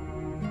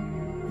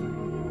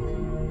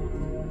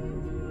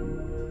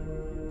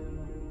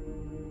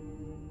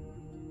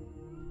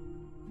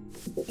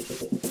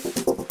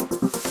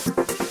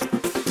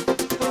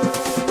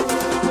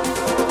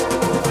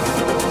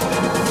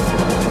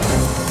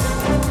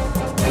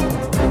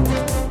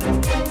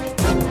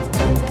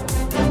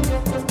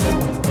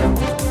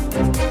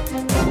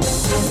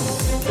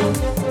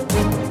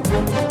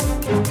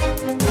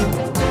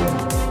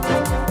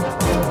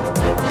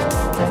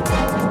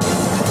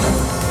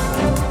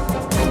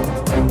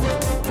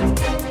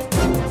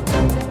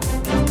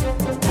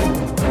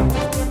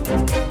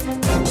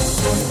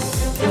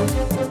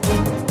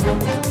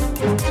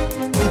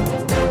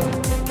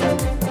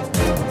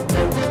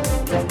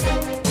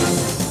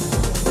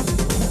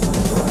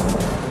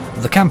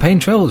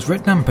 Campaign Trail was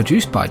written and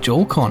produced by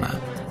Joel Corner.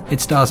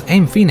 It stars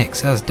Aim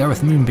Phoenix as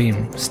Dareth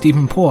Moonbeam,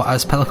 Stephen Poore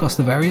as Pelagos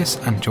the Various,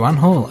 and Joanne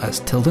Hall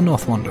as Tilda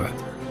Northwanderer.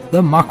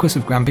 The Marquis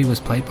of Granby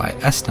was played by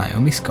S.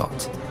 Naomi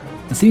Scott.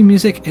 The theme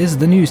music is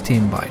The News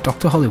Team by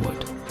Dr.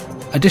 Hollywood.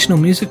 Additional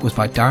music was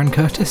by Darren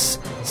Curtis,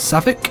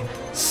 Savik,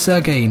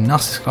 Sergei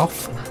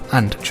Narsikov,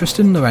 and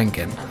Tristan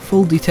Lorengin.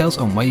 Full details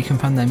on where you can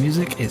find their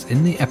music is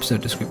in the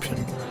episode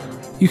description.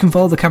 You can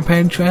follow The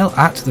Campaign Trail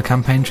at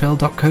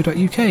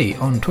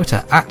thecampaigntrail.co.uk, on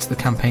Twitter at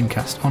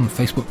thecampaigncast, on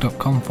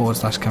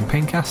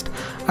facebook.com/campaigncast,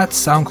 at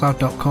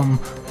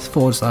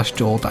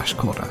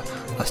soundcloud.com/Joel-Corner.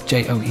 That's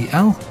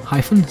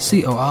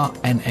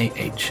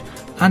JOEL-CORNAH,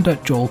 and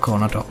at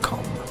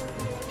joelcorner.com.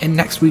 In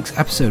next week's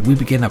episode, we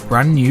begin a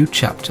brand new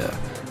chapter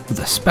with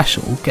a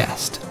special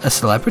guest, a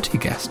celebrity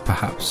guest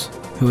perhaps.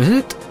 Who is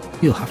it?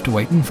 You'll have to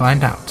wait and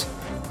find out.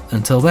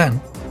 Until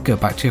then, go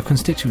back to your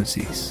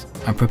constituencies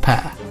and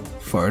prepare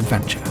for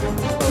adventure.